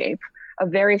landscape, a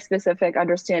very specific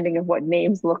understanding of what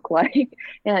names look like,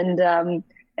 and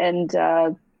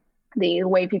the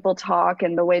way people talk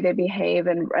and the way they behave,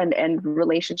 and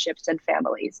relationships and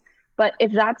families. But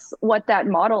if that's what that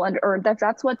model or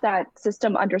that's what that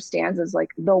system understands as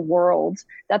like the world,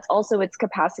 that's also its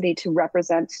capacity to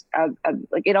represent.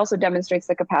 Like it also demonstrates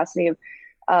the capacity of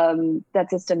that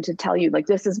system to tell you like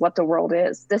this is what the world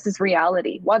is. This is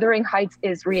reality. Wuthering Heights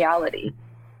is reality.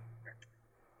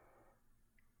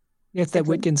 It's that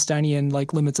Wittgensteinian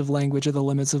like limits of language are the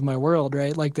limits of my world,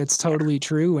 right? Like that's totally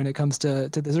true when it comes to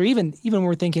this. Or even when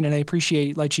we're thinking, and I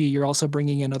appreciate, Lai-Tze, you're also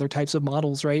bringing in other types of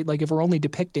models, right? Like if we're only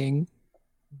depicting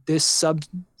this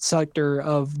subsector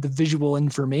of the visual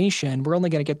information, we're only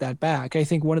going to get that back. I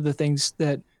think one of the things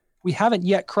that we haven't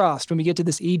yet crossed when we get to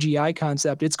this AGI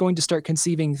concept, it's going to start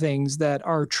conceiving things that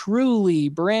are truly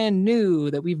brand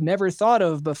new that we've never thought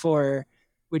of before,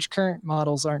 which current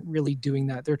models aren't really doing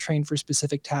that. They're trained for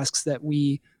specific tasks that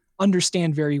we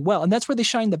understand very well. And that's where they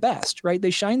shine the best, right?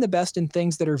 They shine the best in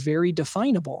things that are very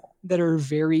definable, that are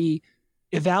very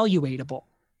evaluatable.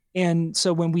 And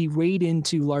so when we wade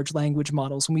into large language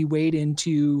models, when we wade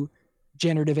into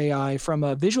generative AI from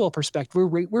a visual perspective,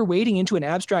 we're wading into an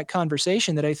abstract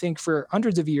conversation that I think for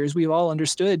hundreds of years we've all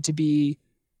understood to be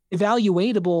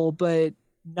evaluatable, but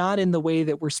not in the way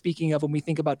that we're speaking of when we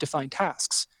think about defined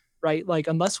tasks. Right? Like,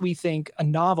 unless we think a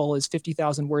novel is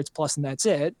 50,000 words plus and that's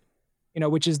it,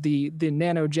 which is the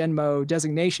nano-genmo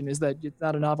designation, is that it's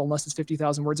not a novel unless it's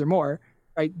 50,000 words or more,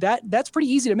 right? That's pretty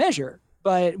easy to measure.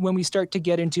 But when we start to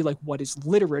get into like what is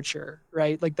literature,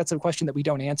 right? Like that's a question that we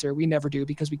don't answer. We never do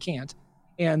because we can't.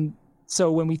 And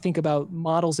so when we think about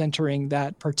models entering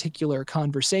that particular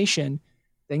conversation,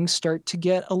 things start to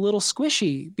get a little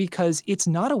squishy because it's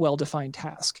not a well-defined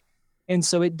task. And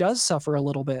so it does suffer a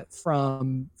little bit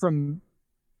from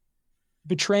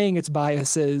betraying its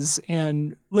biases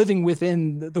and living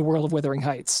within the world of Wuthering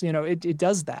Heights. It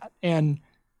does that. And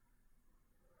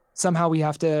somehow we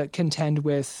have to contend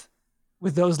with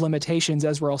those limitations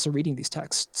as we're also reading these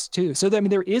texts too. So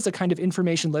there is a kind of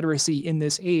information literacy in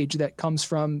this age that comes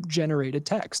from generated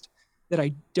text that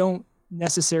I don't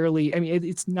necessarily,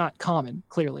 it's not common,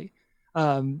 clearly,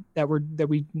 that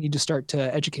we need to start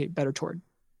to educate better toward.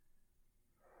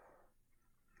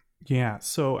 Yeah,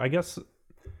 so I guess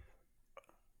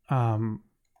one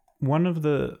of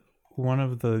the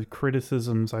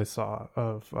criticisms I saw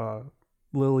of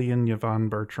Lillian Yvonne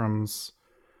Bertram's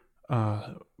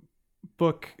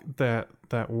book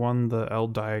that won the L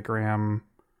diagram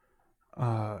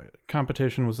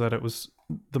competition was that it was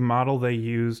the model they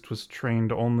used was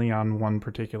trained only on one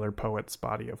particular poet's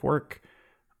body of work.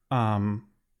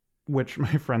 Which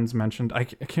my friends mentioned. I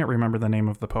can't remember the name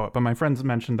of the poet, but my friends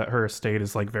mentioned that her estate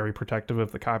is like very protective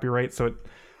of the copyright, so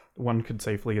one could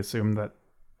safely assume that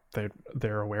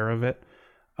they're aware of it.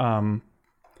 And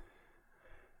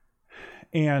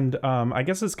I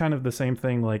guess it's kind of the same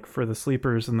thing like for the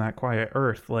Sleepers in That Quiet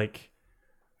Earth. Like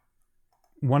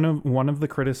one of the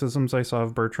criticisms I saw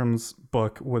of Bertram's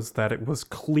book was that it was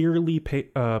clearly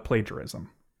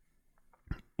plagiarism,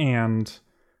 and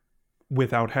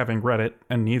without having read it,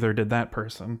 and neither did that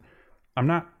person, I'm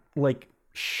not like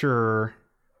sure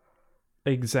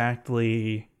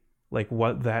exactly like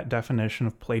what that definition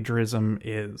of plagiarism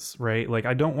is, right? Like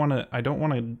I don't want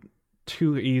to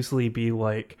too easily be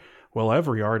like, well,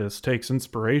 every artist takes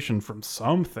inspiration from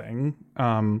something.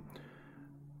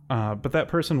 But that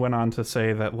person went on to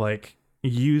say that like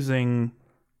using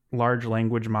large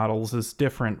language models is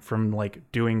different from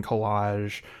like doing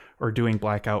collage or doing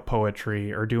blackout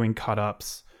poetry or doing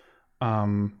cut-ups.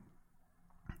 And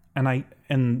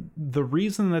the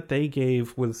reason that they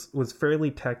gave was fairly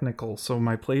technical. So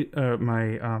my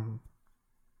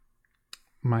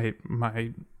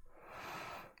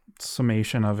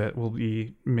summation of it will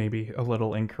be maybe a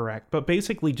little incorrect, but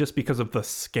basically just because of the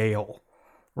scale,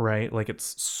 right? Like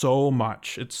it's so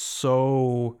much,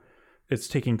 it's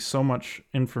taking so much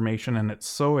information and it's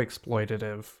so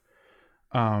exploitative.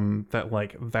 That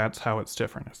like that's how it's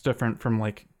different. It's different from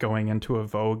like going into a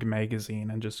Vogue magazine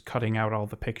and just cutting out all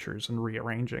the pictures and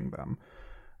rearranging them.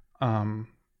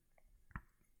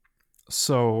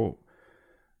 So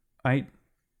I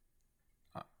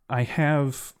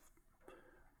have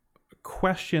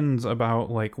questions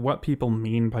about like what people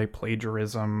mean by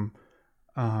plagiarism,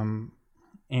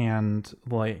 and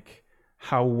like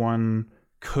how one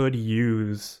could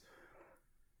use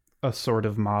a sort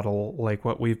of model like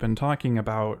what we've been talking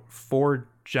about for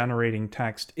generating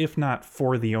text, if not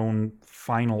for the own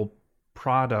final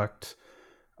product,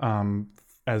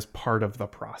 as part of the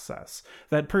process.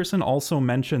 That person also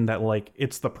mentioned that like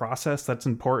it's the process that's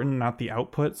important, not the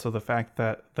output. So the fact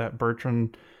that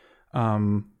Bertrand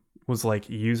was like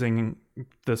using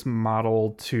this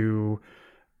model to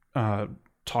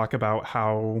talk about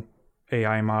how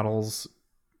AI models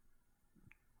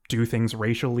do things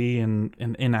racially and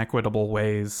in inequitable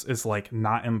ways is like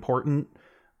not important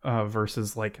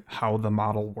versus like how the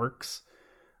model works.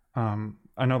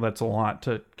 I know that's a lot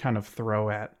to kind of throw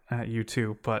at you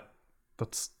two, but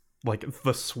that's like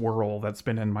the swirl that's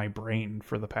been in my brain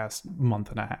for the past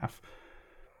month and a half.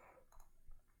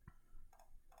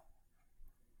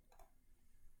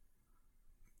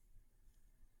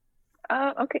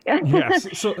 Okay.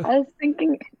 Yes. So I was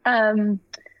thinking,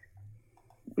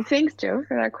 thanks, Joe,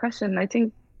 for that question. I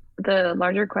think the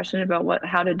larger question about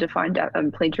how to define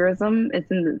plagiarism is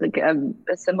in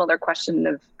a similar question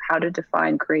of how to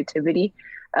define creativity.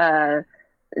 That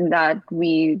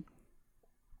we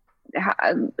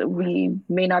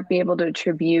may not be able to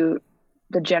attribute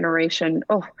the generation.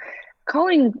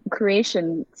 Calling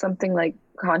creation something like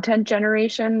content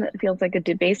generation feels like a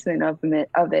debasement of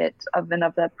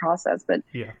that process. But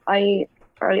yeah. I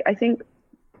think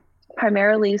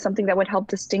primarily something that would help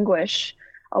distinguish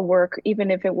a work,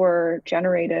 even if it were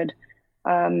generated,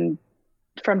 from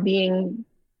being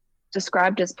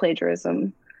described as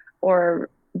plagiarism or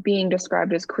being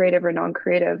described as creative or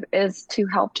non-creative, is to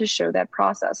help to show that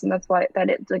process. And that's why that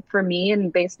it, like, for me,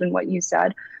 and based on what you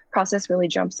said, process really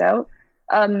jumps out.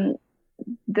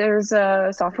 There's a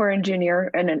software engineer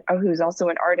and who's also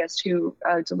an artist who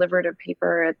delivered a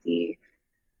paper at the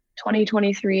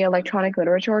 2023 Electronic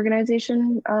Literature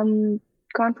Organization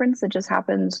conference that just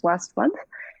happened last month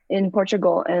in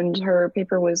Portugal. And her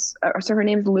paper was, so her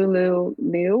name's Lulu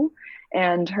Liu,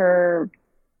 and her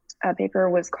paper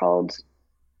was called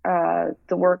The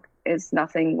Work is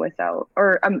Nothing Without,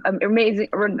 or amazing,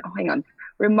 or hang on,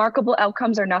 Remarkable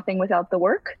Outcomes Are Nothing Without the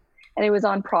Work. And it was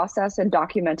on process and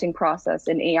documenting process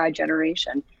in AI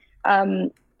generation.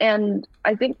 And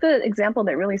I think the example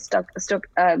that really stood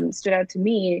out to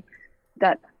me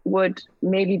that would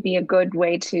maybe be a good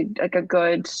way to, like, a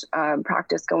good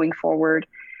practice going forward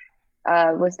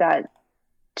was that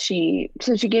she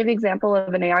gave the example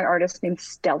of an AI artist named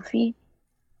Stealthy.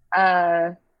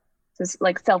 So it's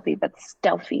like selfie, but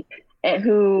stealthy,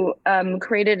 who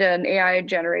created an AI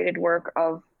generated work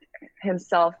of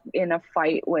himself in a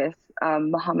fight with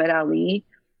Muhammad Ali.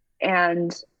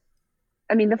 And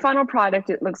I mean, the final product,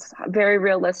 it looks very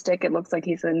realistic. It looks like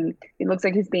he's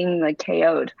being like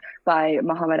KO'd by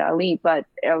Muhammad Ali. But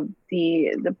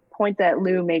the point that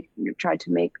Lou tried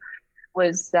to make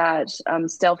was that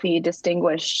Stealthy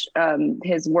distinguished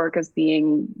his work as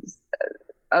being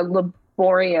a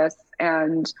laborious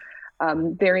and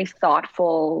very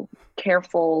thoughtful,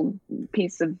 careful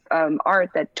piece of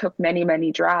art that took many,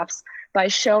 many drafts.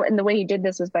 And the way he did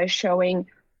this was by showing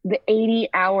the 80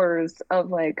 hours of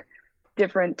like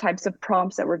different types of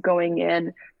prompts that were going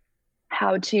in,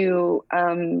 how to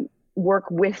work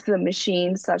with the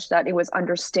machine such that it was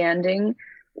understanding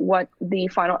what the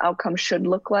final outcome should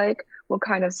look like, what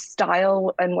kind of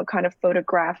style and what kind of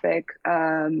photographic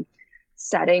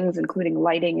settings, including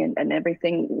lighting and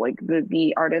everything, like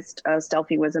the artist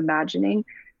Stealthy was imagining.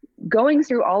 Going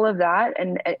through all of that,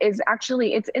 and it's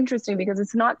interesting because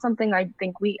it's not something I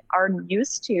think we are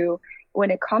used to when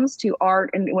it comes to art,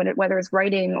 and whether it's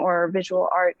writing or visual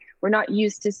art. We're not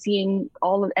used to seeing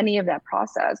any of that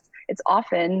process. It's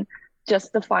often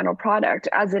just the final product,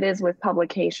 as it is with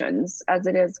publications, as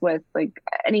it is with like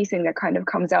anything that kind of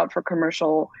comes out for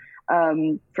commercial,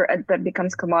 that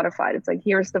becomes commodified. It's like,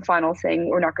 here's the final thing.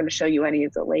 We're not going to show you any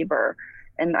of the labor.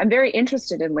 And I'm very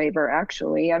interested in labor,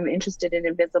 actually. I'm interested in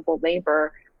invisible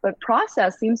labor, but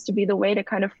process seems to be the way to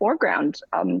kind of foreground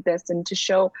this, and to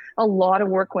show a lot of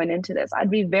work went into this.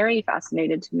 I'd be very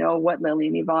fascinated to know what Lily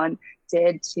and Yvonne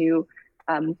did to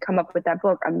come up with that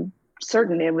book. I'm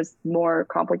certain it was more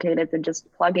complicated than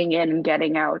just plugging in and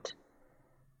getting out.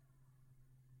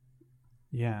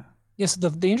 Yeah. Yes,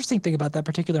 the interesting thing about that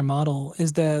particular model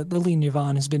is that Lily and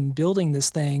Yvonne has been building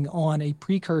this thing on a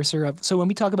precursor of, so when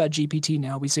we talk about GPT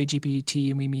now, we say GPT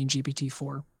and we mean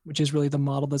GPT-4, which is really the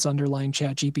model that's underlying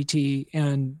ChatGPT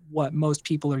and what most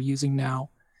people are using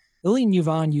now. Lily and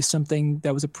Yvonne used something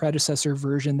that was a predecessor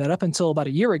version that up until about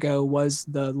a year ago was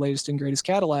the latest and greatest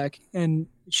Cadillac, and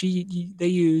they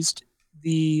used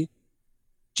the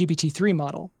GPT-3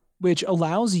 model, which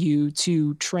allows you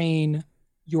to train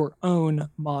your own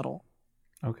model.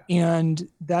 Okay. And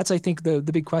that's, I think, the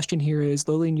big question here is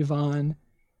Lillian Yvonne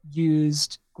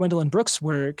used Gwendolyn Brooks'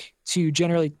 work to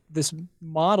generate this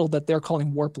model that they're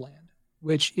calling Warpland,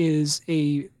 which is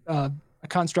a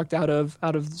construct out of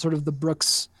sort of the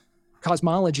Brooks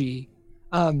cosmology.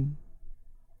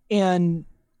 And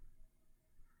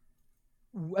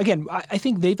again, I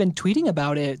think they've been tweeting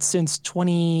about it since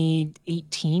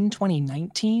 2018,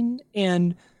 2019.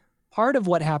 And part of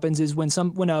what happens is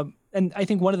and I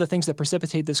think one of the things that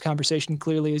precipitate this conversation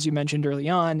clearly, as you mentioned early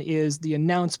on, is the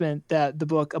announcement that the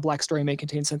book A Black Story may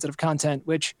contain sensitive content,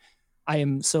 which I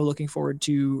am so looking forward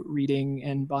to reading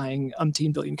and buying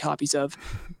umpteen billion copies of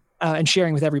and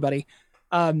sharing with everybody.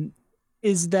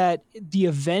 Is that the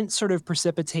event sort of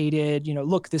precipitated,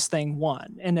 look, this thing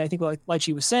won. And I think like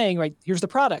Lai-Tze was saying, right, here's the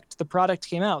product. The product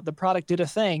came out. The product did a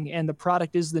thing, and the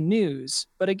product is the news.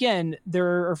 But again,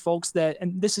 there are folks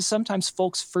and this is sometimes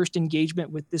folks' first engagement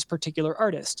with this particular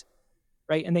artist,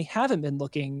 right? And they haven't been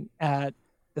looking at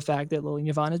the fact that Lillian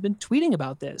Yvonne has been tweeting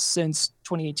about this since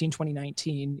 2018,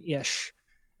 2019-ish,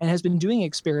 and has been doing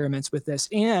experiments with this.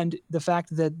 And the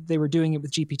fact that they were doing it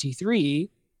with GPT-3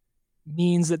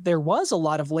 means that there was a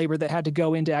lot of labor that had to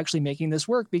go into actually making this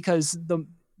work, because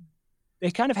they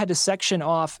kind of had to section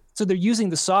off. So they're using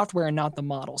the software and not the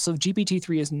model. So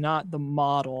GPT-3 is not the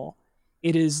model.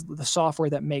 It is the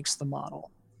software that makes the model.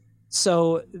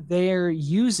 So they're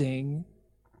using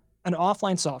an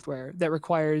offline software that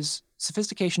requires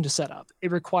sophistication to set up.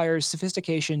 It requires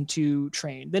sophistication to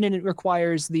train. Then it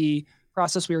requires the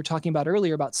process we were talking about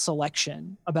earlier about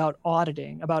selection, about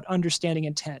auditing, about understanding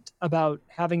intent, about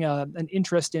having an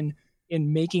interest in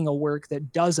making a work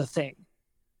that does a thing,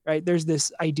 right? There's this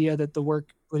idea that the work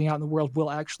putting out in the world will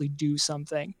actually do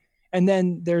something. And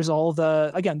then there's all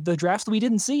the drafts that we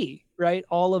didn't see, right?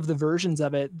 All of the versions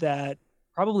of it that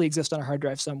probably exist on a hard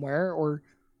drive somewhere or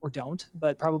don't,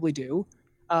 but probably do.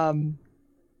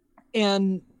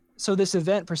 And so this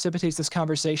event precipitates this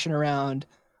conversation around,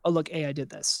 oh, look, I did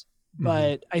this.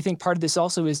 But I think part of this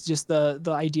also is just the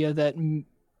idea that, and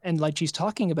like she's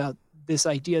talking about, this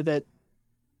idea that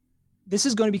this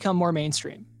is going to become more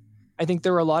mainstream. I think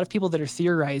there are a lot of people that are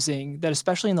theorizing that,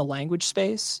 especially in the language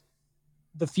space,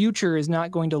 the future is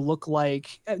not going to look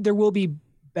like, there will be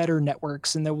better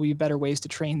networks and there will be better ways to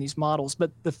train these models,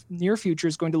 but the near future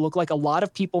is going to look like a lot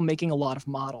of people making a lot of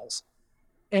models.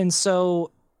 And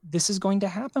so this is going to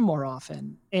happen more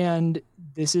often. And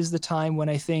this is the time when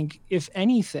I think, if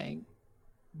anything,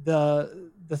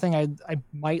 the thing I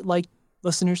might like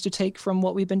listeners to take from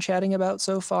what we've been chatting about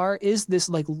so far is this,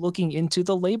 like, looking into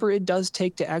the labor it does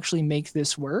take to actually make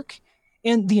this work,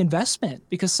 and the investment,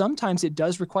 because sometimes it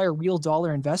does require real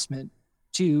dollar investment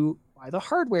to buy the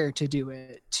hardware to do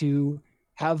it, to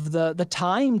have the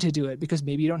time to do it, because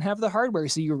maybe you don't have the hardware,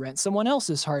 so you rent someone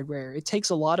else's hardware. It takes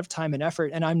a lot of time and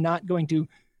effort, and I'm not going to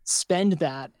spend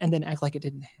that and then act like it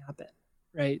didn't happen,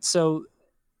 right? So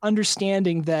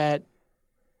understanding that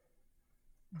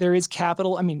there is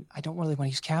capital. I mean, I don't really want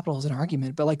to use capital as an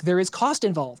argument, but like, there is cost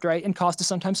involved, right? And cost is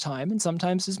sometimes time, and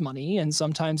sometimes is money, and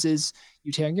sometimes is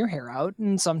you tearing your hair out,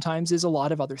 and sometimes is a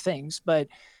lot of other things. But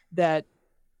that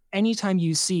anytime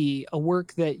you see a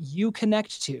work that you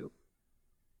connect to,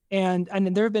 and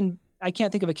there have been, I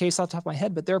can't think of a case off the top of my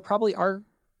head, but there probably are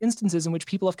instances in which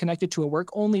people have connected to a work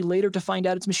only later to find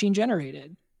out it's machine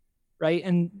generated, right?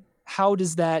 And how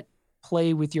does that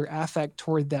play with your affect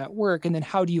toward that work? And then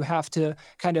how do you have to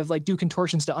kind of like do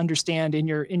contortions to understand in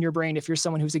your brain, if you're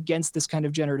someone who's against this kind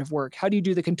of generative work? How do you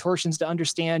do the contortions to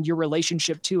understand your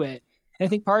relationship to it? And I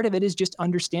think part of it is just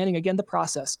understanding, again, the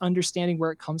process, understanding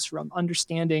where it comes from,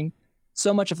 understanding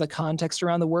so much of the context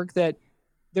around the work, that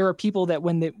there are people that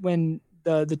when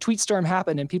the tweet storm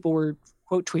happened and people were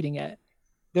quote tweeting it,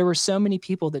 there were so many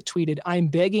people that tweeted, I'm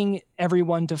begging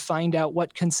everyone to find out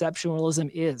what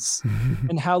conceptualism is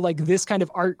and how like this kind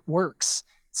of art works.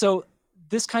 So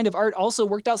this kind of art also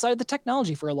worked outside of the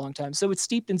technology for a long time. So it's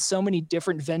steeped in so many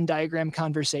different Venn diagram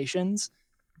conversations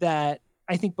that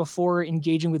I think before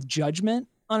engaging with judgment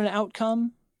on an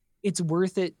outcome, it's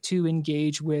worth it to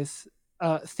engage with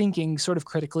thinking sort of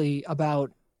critically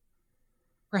about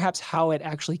perhaps how it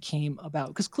actually came about.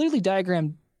 Because clearly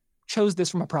Diagram chose this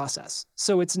from a process.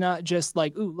 So it's not just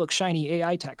like, ooh, look, shiny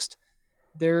AI text.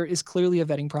 There is clearly a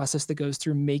vetting process that goes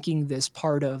through making this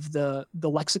part of the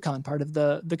lexicon, part of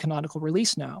the canonical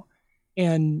release now.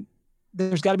 And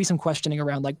there's got to be some questioning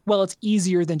around like, well, it's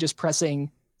easier than just pressing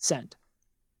send.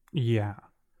 Yeah.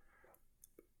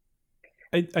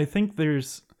 I think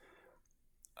there's,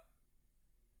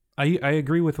 I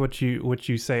agree with what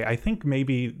you say. I think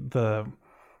maybe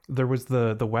there was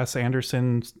the Wes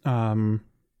Anderson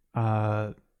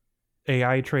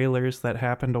AI trailers that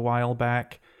happened a while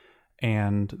back,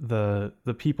 and the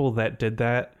people that did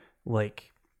that,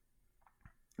 like,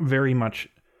 very much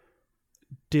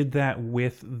did that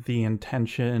with the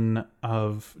intention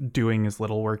of doing as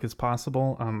little work as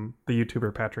possible. The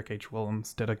YouTuber Patrick H.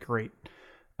 Willems did a great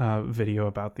video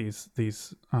about these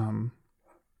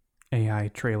AI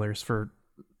trailers for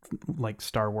like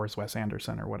Star Wars Wes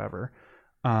Anderson or whatever,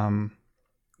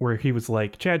 where he was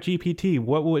like, ChatGPT,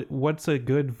 what's a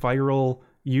good viral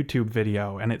YouTube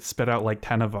video? And it spit out like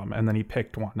 10 of them, and then he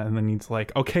picked one, and then he's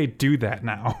like, okay, do that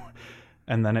now.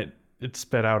 And then it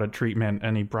spit out a treatment,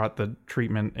 and he brought the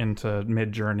treatment into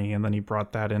Midjourney, and then he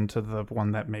brought that into the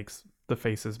one that makes the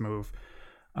faces move,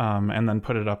 and then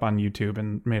put it up on YouTube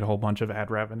and made a whole bunch of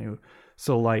ad revenue.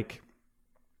 So like,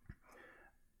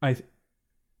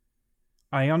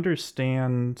 I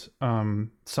understand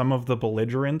some of the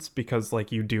belligerence, because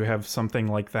like you do have something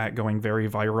like that going very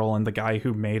viral, and the guy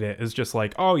who made it is just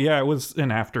like, oh yeah, it was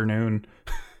an afternoon.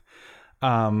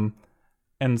 And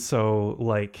so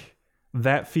like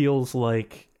that feels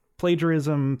like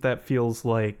plagiarism. That feels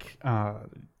like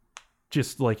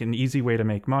just like an easy way to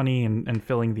make money and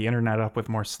filling the internet up with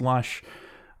more slush.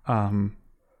 And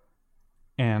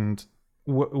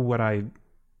what I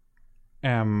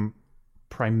am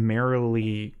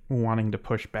primarily wanting to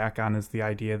push back on is the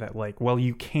idea that like, well,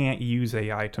 you can't use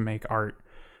AI to make art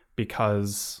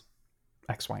because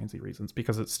X, Y, and Z reasons,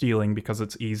 because it's stealing, because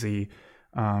it's easy,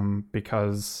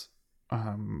 because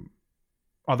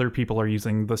other people are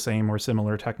using the same or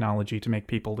similar technology to make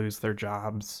people lose their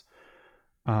jobs.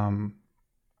 Some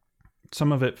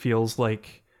of it feels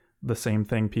like the same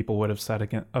thing people would have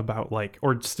said about like,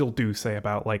 or still do say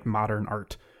about like modern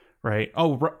art, right?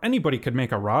 Oh, anybody could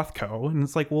make a Rothko. And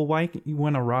it's like, well, why,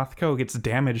 when a Rothko gets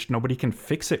damaged, nobody can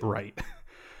fix it right?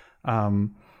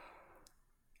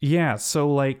 Yeah, so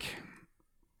like,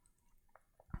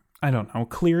 I don't know.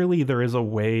 Clearly there is a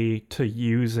way to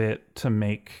use it to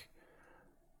make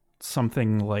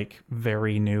something like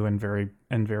very new and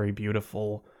very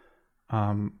beautiful.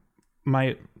 I've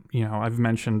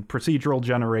mentioned procedural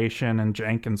generation and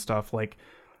jank and stuff. Like,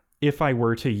 if I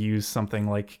were to use something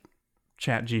like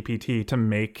ChatGPT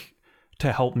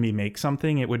to help me make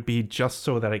something, it would be just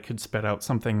so that I could spit out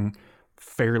something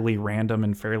fairly random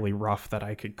and fairly rough that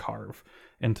I could carve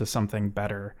into something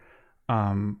better.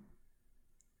 But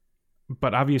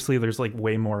obviously there's like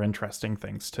way more interesting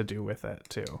things to do with it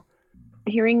too.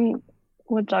 Hearing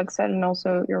what Doug said and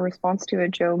also your response to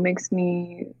it, Joe, makes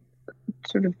me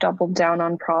sort of double down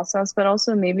on process, but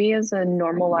also maybe as a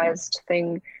normalized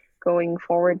thing going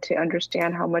forward to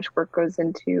understand how much work goes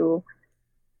into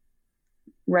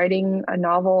writing a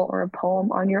novel or a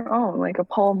poem on your own. Like, a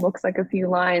poem looks like a few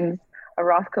lines, a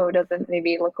Rothko doesn't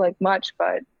maybe look like much,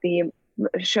 but the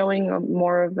showing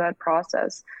more of that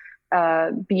process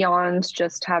beyond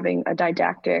just having a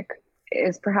didactic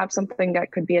is perhaps something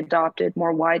that could be adopted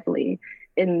more widely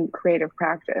in creative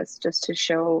practice, just to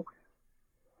show,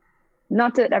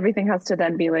 not that everything has to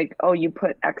then be like, oh, you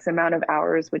put X amount of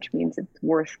hours, which means it's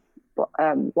worth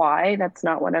Y. That's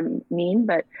not what I mean,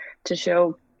 but to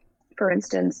show, for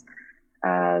instance,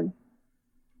 that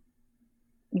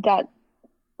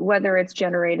whether it's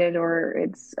generated or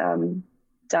it's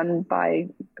done by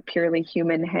purely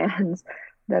human hands,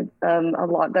 that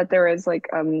that there is like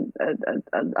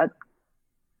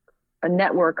a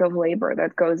network of labor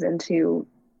that goes into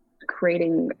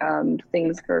creating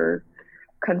things for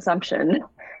consumption,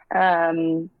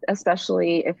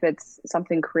 especially if it's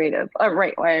something creative. Oh,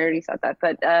 right, well, I already said that,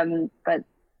 but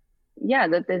yeah,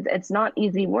 that it's not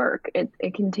easy work.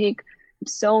 It can take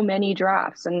so many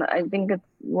drafts, and I think it's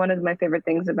one of my favorite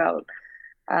things about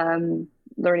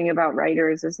learning about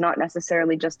writers is not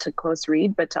necessarily just to close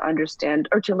read, but to understand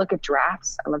or to look at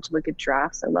drafts. I love to look at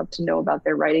drafts. I love to know about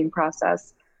their writing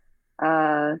process.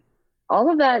 All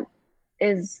of that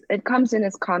it comes in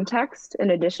as context in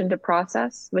addition to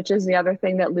process, which is the other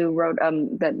thing that Lou wrote,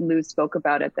 that Lou spoke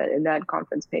about in that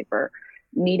conference paper,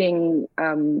 needing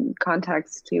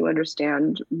context to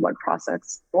understand what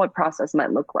process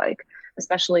might look like,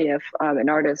 especially if an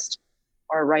artist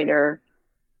or a writer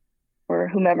or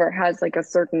whomever has like a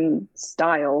certain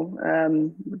style.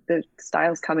 The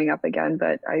style's coming up again,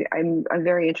 but I'm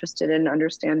very interested in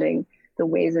understanding the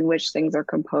ways in which things are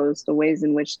composed, the ways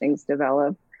in which things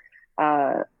develop,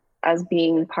 as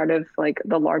being part of like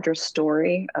the larger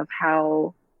story of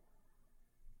how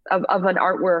of an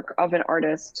artwork, of an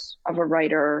artist, of a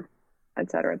writer,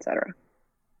 et cetera, et cetera.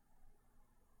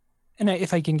 And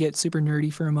if I can get super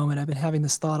nerdy for a moment, I've been having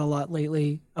this thought a lot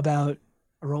lately about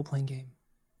a role-playing game.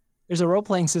 There's a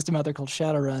role-playing system out there called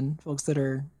Shadowrun, folks that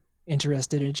are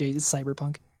interested in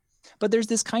Cyberpunk. But there's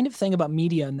this kind of thing about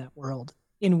media in that world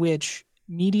in which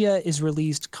media is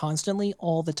released constantly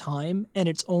all the time, and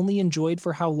it's only enjoyed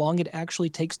for how long it actually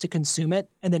takes to consume it.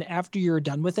 And then after you're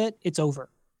done with it, it's over.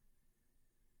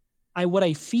 What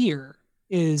I fear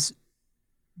is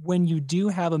when you do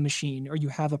have a machine or you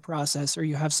have a process or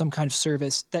you have some kind of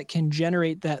service that can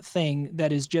generate that thing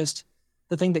that is just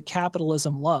the thing that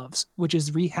capitalism loves, which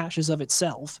is rehashes of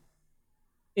itself,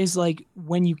 is like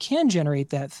when you can generate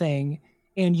that thing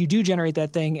and you do generate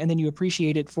that thing and then you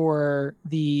appreciate it for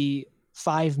the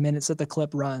 5 minutes that the clip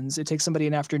runs. It takes somebody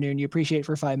an afternoon, you appreciate it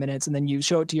for 5 minutes, and then you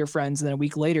show it to your friends, and then a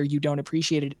week later you don't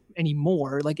appreciate it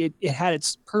anymore. Like it had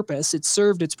its purpose, it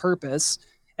served its purpose,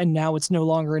 and now it's no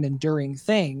longer an enduring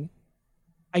thing.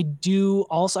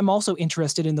 I'm also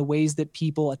interested in the ways that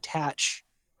people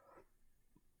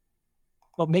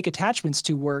make attachments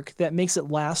to work that makes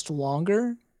it last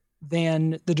longer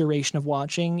than the duration of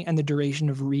watching and the duration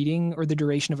of reading or the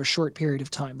duration of a short period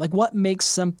of time. Like what makes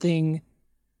something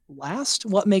last?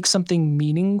 What makes something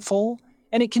meaningful?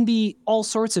 And it can be all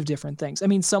sorts of different things. I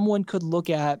mean, someone could look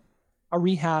at a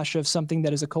rehash of something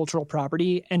that is a cultural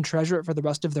property and treasure it for the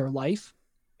rest of their life,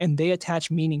 and they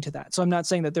attach meaning to that. So I'm not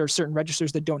saying that there are certain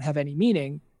registers that don't have any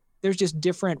meaning. There's just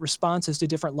different responses to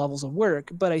different levels of work.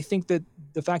 But I think that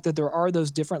the fact that there are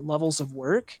those different levels of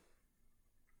work,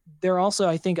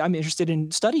 I think I'm interested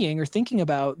in studying or thinking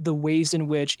about the ways in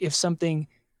which if something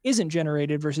isn't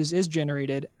generated versus is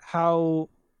generated, how,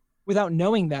 without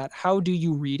knowing that, how do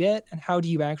you read it and how do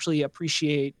you actually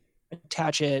appreciate,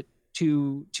 attach it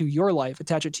to your life,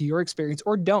 attach it to your experience,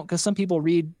 or don't? Because some people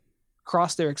read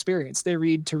cross their experience. They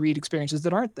read to read experiences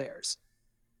that aren't theirs.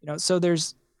 So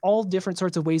there's all different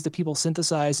sorts of ways that people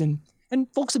synthesize, and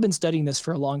folks have been studying this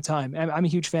for a long time. I'm a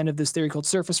huge fan of this theory called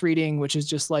surface reading, which is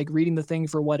just like reading the thing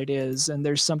for what it is, and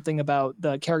there's something about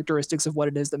the characteristics of what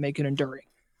it is that make it enduring.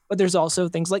 But there's also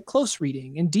things like close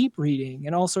reading and deep reading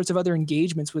and all sorts of other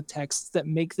engagements with texts that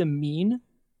make them mean,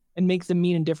 and make them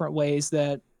mean in different ways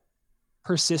that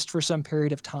persist for some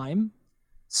period of time.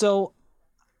 So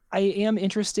I am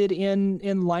interested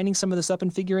in lining some of this up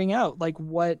and figuring out like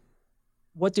what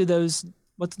do those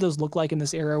look like in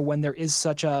this era when there is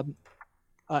such a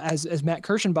as Matt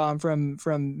Kirschenbaum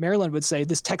from Maryland would say,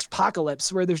 this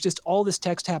textpocalypse, where there's just all this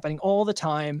text happening all the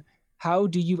time. How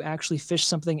do you actually fish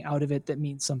something out of it that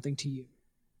means something to you?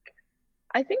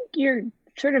 I think you're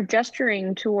sort of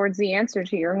gesturing towards the answer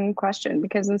to your own question,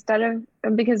 because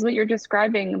because what you're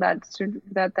describing,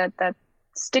 that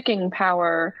sticking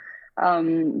power,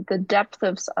 the depth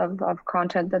of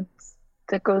content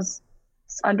that goes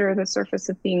under the surface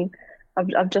of being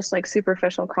of just like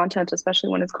superficial content, especially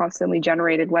when it's constantly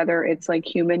generated, whether it's like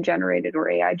human generated or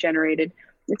AI generated.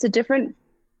 It's a different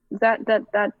that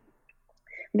I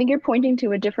think you're pointing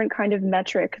to a different kind of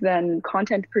metric than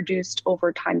content produced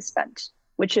over time spent,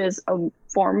 which is a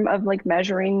form of like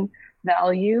measuring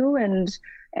value and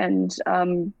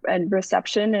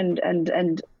reception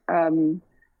and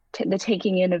the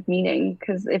taking in of meaning.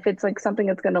 Because if it's like something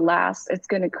that's going to last, it's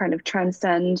going to kind of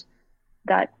transcend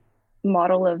that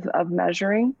model of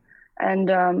measuring.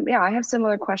 And I have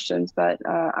similar questions, but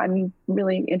I'm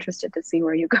really interested to see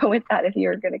where you go with that, if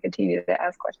you're going to continue to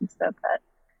ask questions about that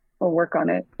or work on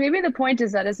it. Maybe the point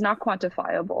is that it's not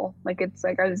quantifiable. Like, it's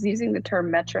like, I was using the term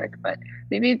metric, but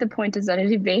maybe the point is that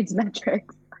it evades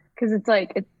metrics, because it's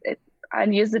like I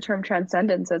use the term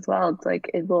transcendence as well. It's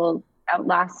like it will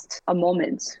outlast a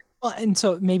moment. Well, and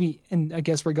so maybe, and I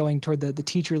guess we're going toward the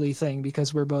teacherly thing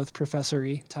because we're both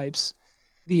professory types.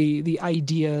 The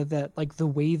idea that like the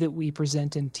way that we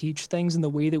present and teach things and the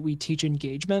way that we teach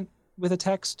engagement with a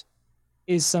text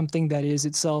is something that is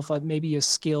itself maybe a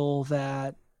skill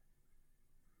that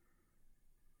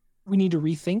we need to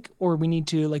rethink, or we need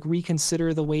to like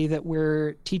reconsider the way that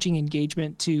we're teaching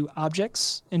engagement to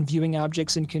objects and viewing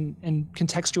objects and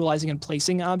contextualizing and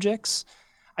placing objects.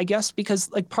 I guess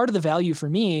because like part of the value for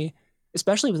me,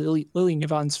 especially with Lillian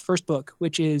Yvonne's first book,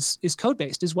 which is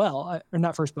code-based as well, or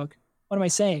not first book. What am I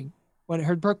saying?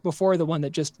 Her book before the one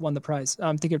that just won the prize.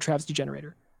 I'm thinking of Travesty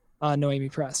Generator, Noemi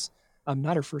Press.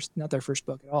 Not their first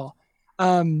book at all.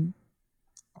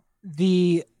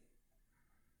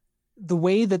 The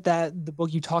way that the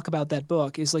book, you talk about that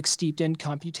book is like steeped in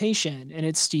computation, and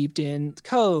it's steeped in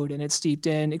code, and it's steeped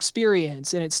in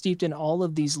experience, and it's steeped in all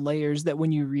of these layers that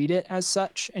when you read it as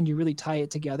such and you really tie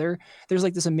it together, there's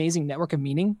like this amazing network of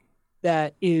meaning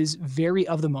that is very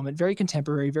of the moment, very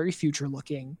contemporary, very future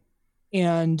looking.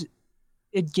 And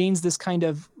it gains this kind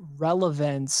of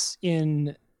relevance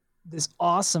in this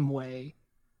awesome way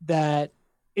that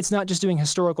it's not just doing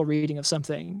historical reading of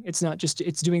something. It's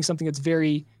doing something that's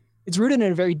very it's rooted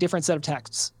in a very different set of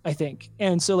texts, I think.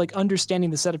 And so like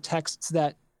understanding the set of texts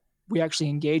that we actually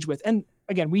engage with. And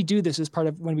again, we do this as part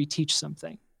of when we teach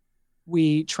something.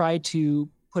 We try to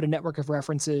put a network of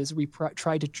references. We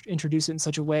try to introduce it in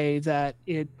such a way that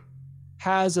it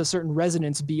has a certain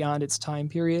resonance beyond its time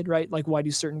period, right? Like, why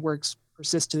do certain works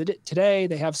persist to today?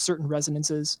 They have certain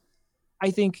resonances.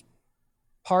 I think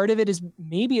part of it is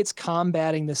maybe it's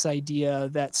combating this idea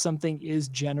that something is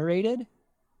generated,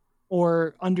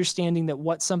 or understanding that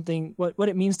what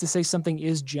it means to say something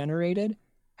is generated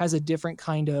has a different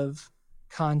kind of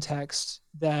context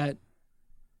that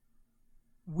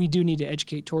we do need to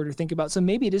educate toward or think about. So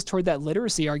maybe it is toward that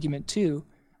literacy argument too,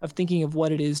 of thinking of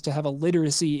what it is to have a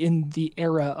literacy in the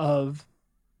era of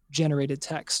generated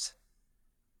text.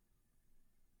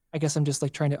 I guess I'm just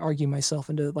like trying to argue myself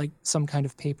into like some kind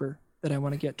of paper that I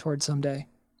want to get toward someday.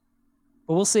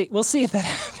 But we'll see if that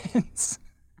happens.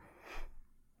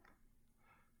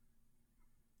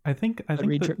 I think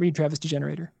read Travis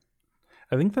DeGenerator.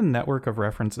 I think the network of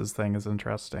references thing is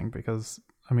interesting because,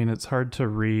 I mean, it's hard to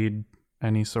read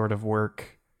any sort of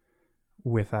work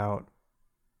without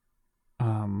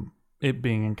it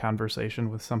being in conversation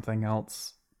with something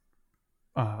else,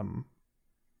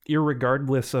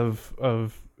 irregardless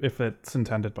of if it's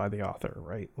intended by the author,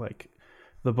 right? Like,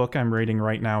 the book I'm reading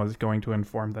right now is going to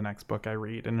inform the next book I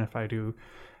read, and if I do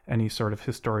any sort of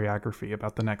historiography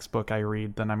about the next book I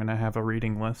read, then I'm going to have a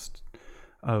reading list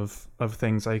of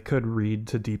things I could read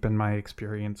to deepen my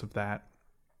experience of that.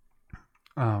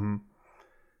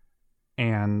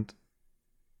 And,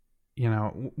 you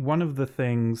know, one of the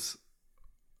things,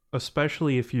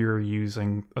 especially if you're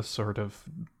using a sort of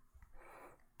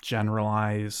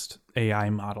generalized AI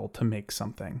model to make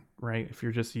something, right? If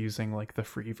you're just using like the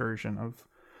free version of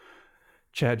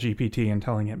ChatGPT and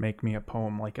telling it make me a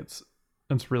poem, like it's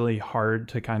really hard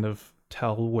to kind of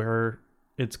tell where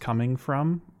it's coming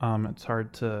from. It's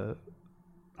hard to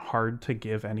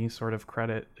give any sort of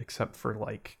credit except for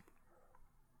like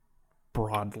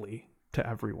broadly to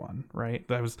everyone, right?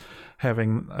 I was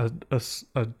having a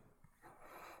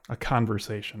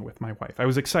conversation with my wife. I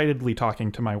was excitedly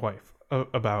talking to my wife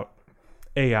about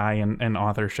AI and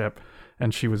authorship,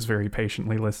 and she was very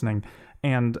patiently listening.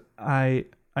 And I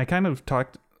kind of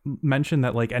mentioned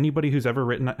that like anybody who's ever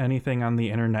written anything on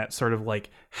the internet sort of like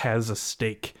has a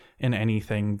stake in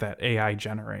anything that AI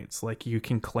generates. Like you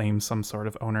can claim some sort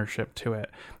of ownership to it.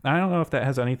 I don't know if that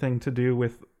has anything to do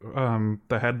with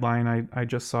the headline I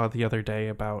just saw the other day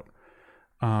about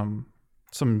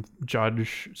some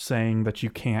judge saying that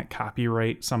you can't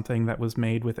copyright something that was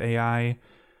made with AI.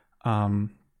 But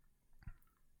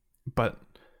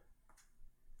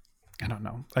I don't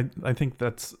know. I think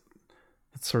that's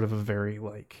sort of a very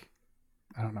like,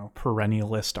 I don't know,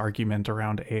 perennialist argument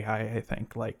around AI. I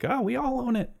think like, oh, we all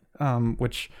own it.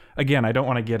 Which again, I don't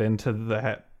want to get into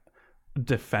that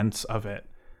defense of it,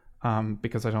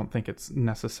 because I don't think it's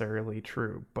necessarily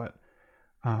true. But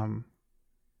I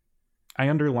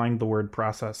underlined the word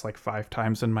process like 5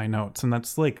 times in my notes, and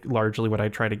that's like largely what I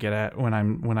try to get at when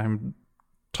I'm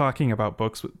talking about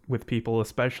books with people,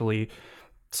 especially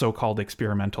so-called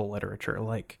experimental literature.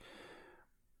 Like,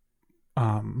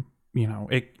 you know,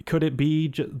 could it be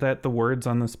that the words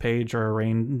on this page are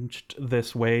arranged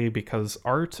this way because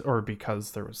art, or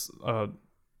because there was a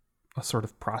sort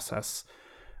of process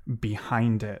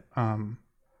behind it? And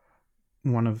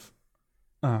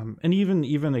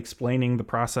even explaining the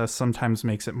process sometimes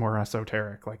makes it more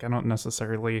esoteric. Like, I don't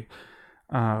necessarily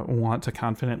want to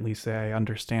confidently say I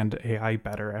understand AI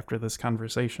better after this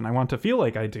conversation. I want to feel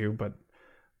like I do, but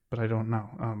I don't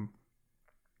know.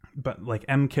 But like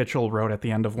M. Kitchell wrote at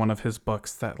the end of one of his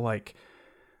books that like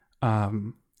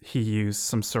he used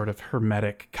some sort of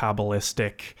hermetic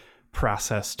Kabbalistic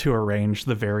process to arrange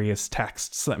the various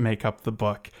texts that make up the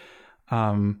book.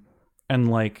 And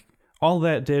like all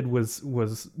that did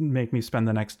was make me spend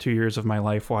the next 2 years of my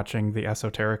life watching the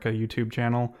Esoterica YouTube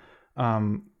channel.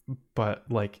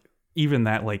 But like even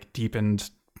that like deepened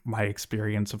my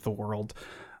experience of the world.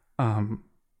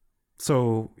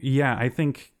 So yeah, I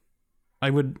think I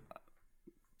would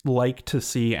like to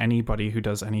see anybody who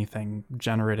does anything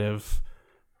generative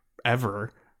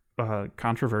ever,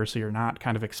 controversy or not,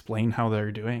 kind of explain how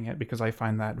they're doing it, because I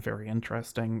find that very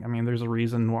interesting. I mean, there's a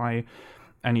reason why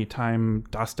anytime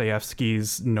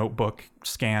Dostoevsky's notebook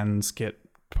scans get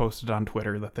posted on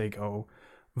Twitter that they go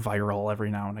viral every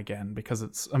now and again, because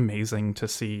it's amazing to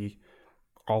see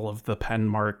all of the pen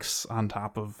marks on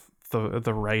top of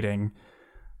the writing.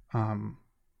 I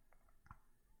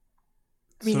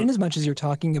mean, in as much as you're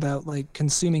talking about like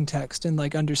consuming text and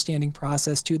like understanding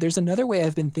process too, there's another way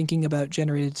I've been thinking about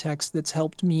generated text that's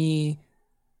helped me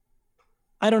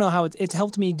I don't know how it's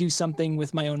helped me do something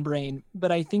with my own brain,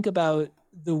 but I think about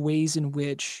the ways in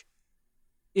which,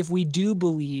 if we do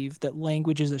believe that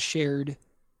language is a shared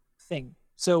thing.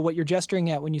 So what you're gesturing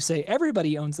at when you say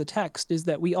everybody owns the text is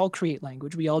that we all create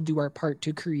language. We all do our part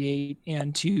to create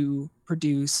and to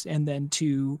produce and then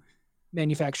to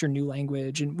manufacture new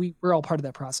language. And we're all part of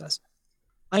that process.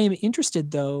 I am interested,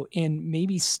 though, in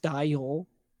maybe style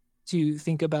to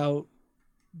think about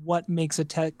what makes a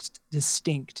text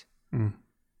distinct.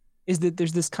 Is that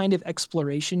there's this kind of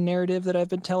exploration narrative that I've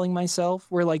been telling myself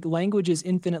where like language is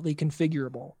infinitely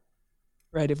configurable,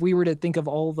 right? If we were to think of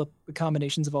all the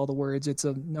combinations of all the words, it's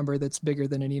a number that's bigger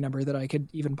than any number that I could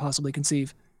even possibly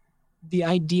conceive. The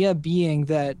idea being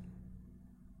that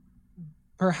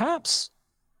perhaps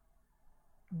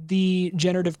the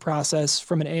generative process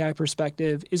from an AI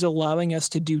perspective is allowing us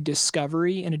to do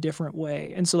discovery in a different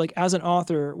way. And so like as an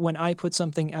author, when I put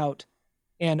something out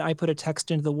and I put a text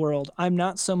into the world, I'm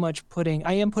not so much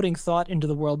I am putting thought into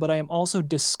the world, but I am also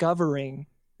discovering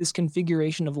this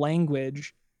configuration of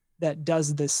language that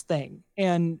does this thing.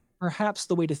 And perhaps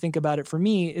the way to think about it for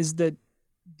me is that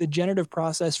the generative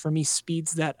process for me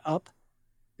speeds that up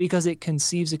because it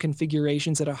conceives of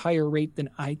configurations at a higher rate than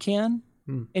I can.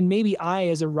 And maybe I,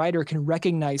 as a writer, can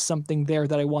recognize something there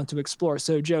that I want to explore.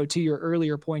 So, Joe, to your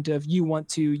earlier point of you want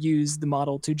to use the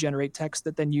model to generate text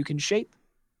that then you can shape,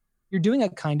 you're doing a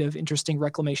kind of interesting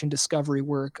reclamation discovery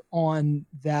work on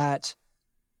that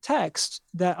text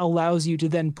that allows you to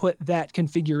then put that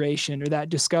configuration or that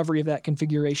discovery of that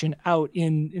configuration out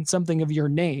in something of your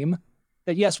name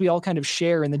that, yes, we all kind of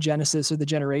share in the genesis or the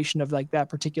generation of like that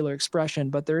particular expression,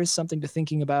 but there is something to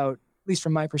thinking about, at least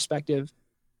from my perspective,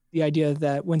 the idea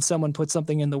that when someone puts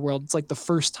something in the world, it's like the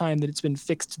first time that it's been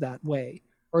fixed that way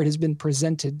or it has been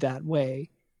presented that way.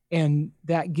 And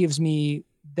that gives me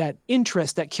that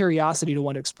interest, that curiosity to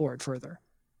want to explore it further.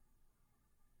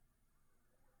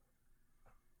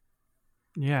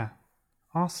 Yeah.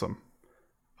 Awesome.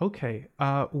 Okay.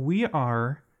 We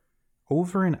are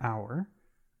over an hour.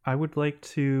 I would like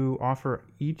to offer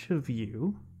each of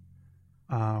you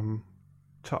to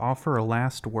offer a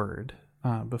last word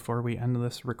before we end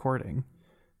this recording,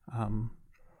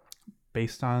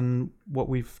 based on what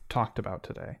we've talked about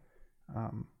today.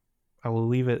 I will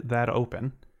leave it that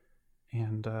open,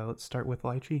 and let's start with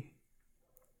Lai-Tze.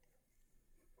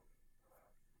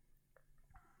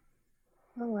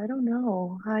 Oh, I don't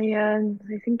know. I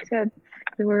think that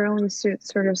we were only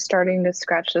sort of starting to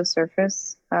scratch the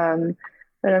surface,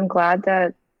 but I'm glad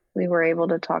that we were able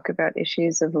to talk about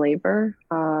issues of labor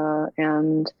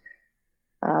and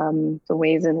the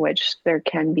ways in which there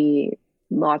can be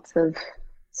lots of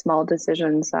small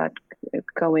decisions that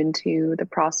go into the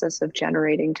process of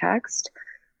generating text.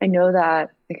 I know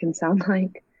that it can sound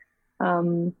like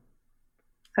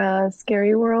a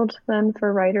scary world then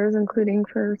for writers, including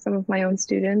for some of my own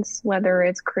students, whether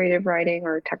it's creative writing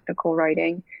or technical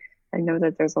writing. I know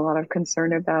that there's a lot of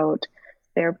concern about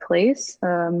their place.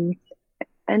 And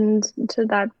to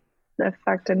that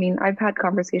effect, I mean, I've had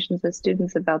conversations with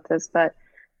students about this, but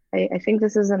I think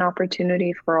this is an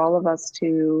opportunity for all of us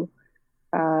to,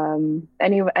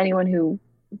 anyone who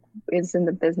is in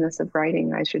the business of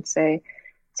writing, I should say,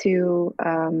 to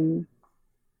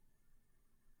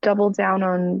double down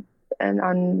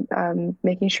on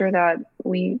making sure that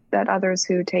that others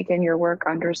who take in your work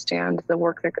understand the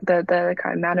work that the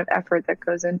kind of amount of effort that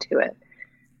goes into it,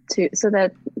 so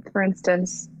that, for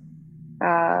instance,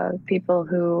 people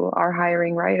who are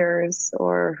hiring writers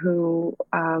or who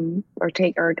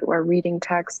are reading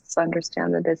texts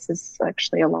understand that this is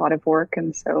actually a lot of work,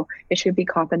 and so it should be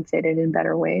compensated in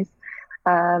better ways.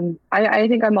 I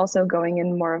think I'm also going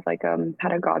in more of like a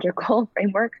pedagogical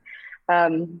framework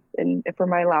and for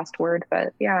my last word,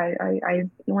 but yeah, I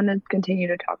want to continue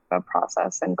to talk about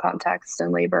process and context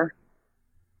and labor.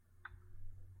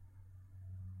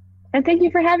 And thank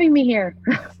you for having me here.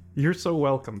 You're so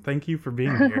welcome. Thank you for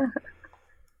being here.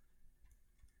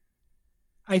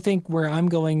 I think where I'm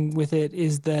going with it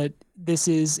is that this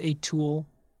is a tool.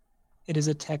 It is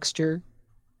a texture.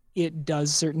 It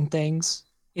does certain things.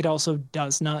 It also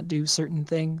does not do certain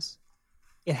things.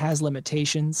 It has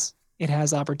limitations. It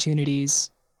has opportunities.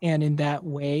 And in that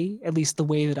way, at least the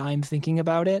way that I'm thinking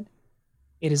about it,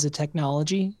 it is a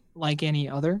technology like any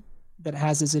other that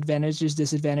has its advantages,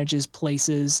 disadvantages,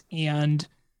 places, and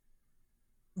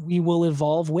we will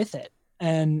evolve with it.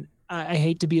 And I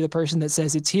hate to be the person that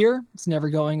says it's here, it's never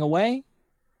going away,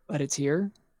 but it's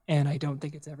here, and I don't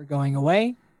think it's ever going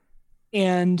away.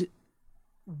 And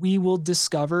we will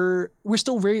discover, we're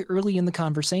still very early in the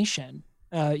conversation,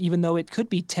 even though it could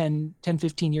be 10,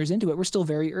 15 years into it, we're still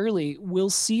very early. We'll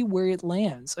see where it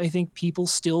lands. I think people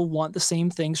still want the same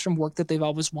things from work that they've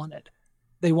always wanted.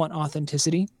 They want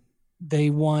authenticity. They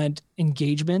want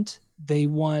engagement. They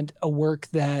want a work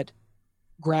that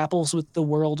grapples with the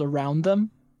world around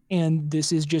them. And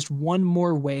this is just one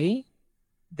more way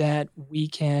that we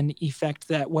can effect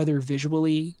that, whether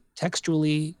visually,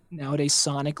 textually, nowadays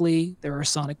sonically. There are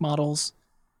sonic models.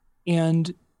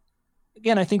 And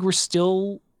again, I think we're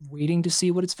still waiting to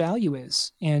see what its value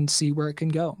is and see where it can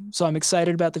go. So I'm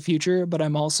excited about the future, but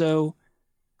I'm also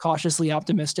cautiously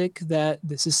optimistic that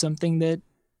this is something that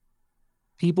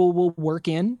people will work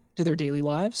in to their daily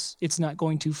lives. It's not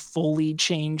going to fully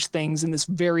change things in this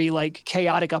very like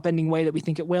chaotic upending way that we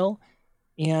think it will,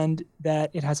 and that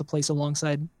it has a place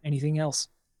alongside anything else.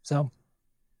 So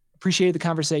appreciate the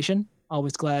conversation.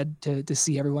 Always glad to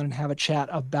see everyone and have a chat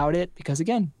about it because,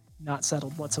 again, not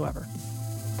settled whatsoever.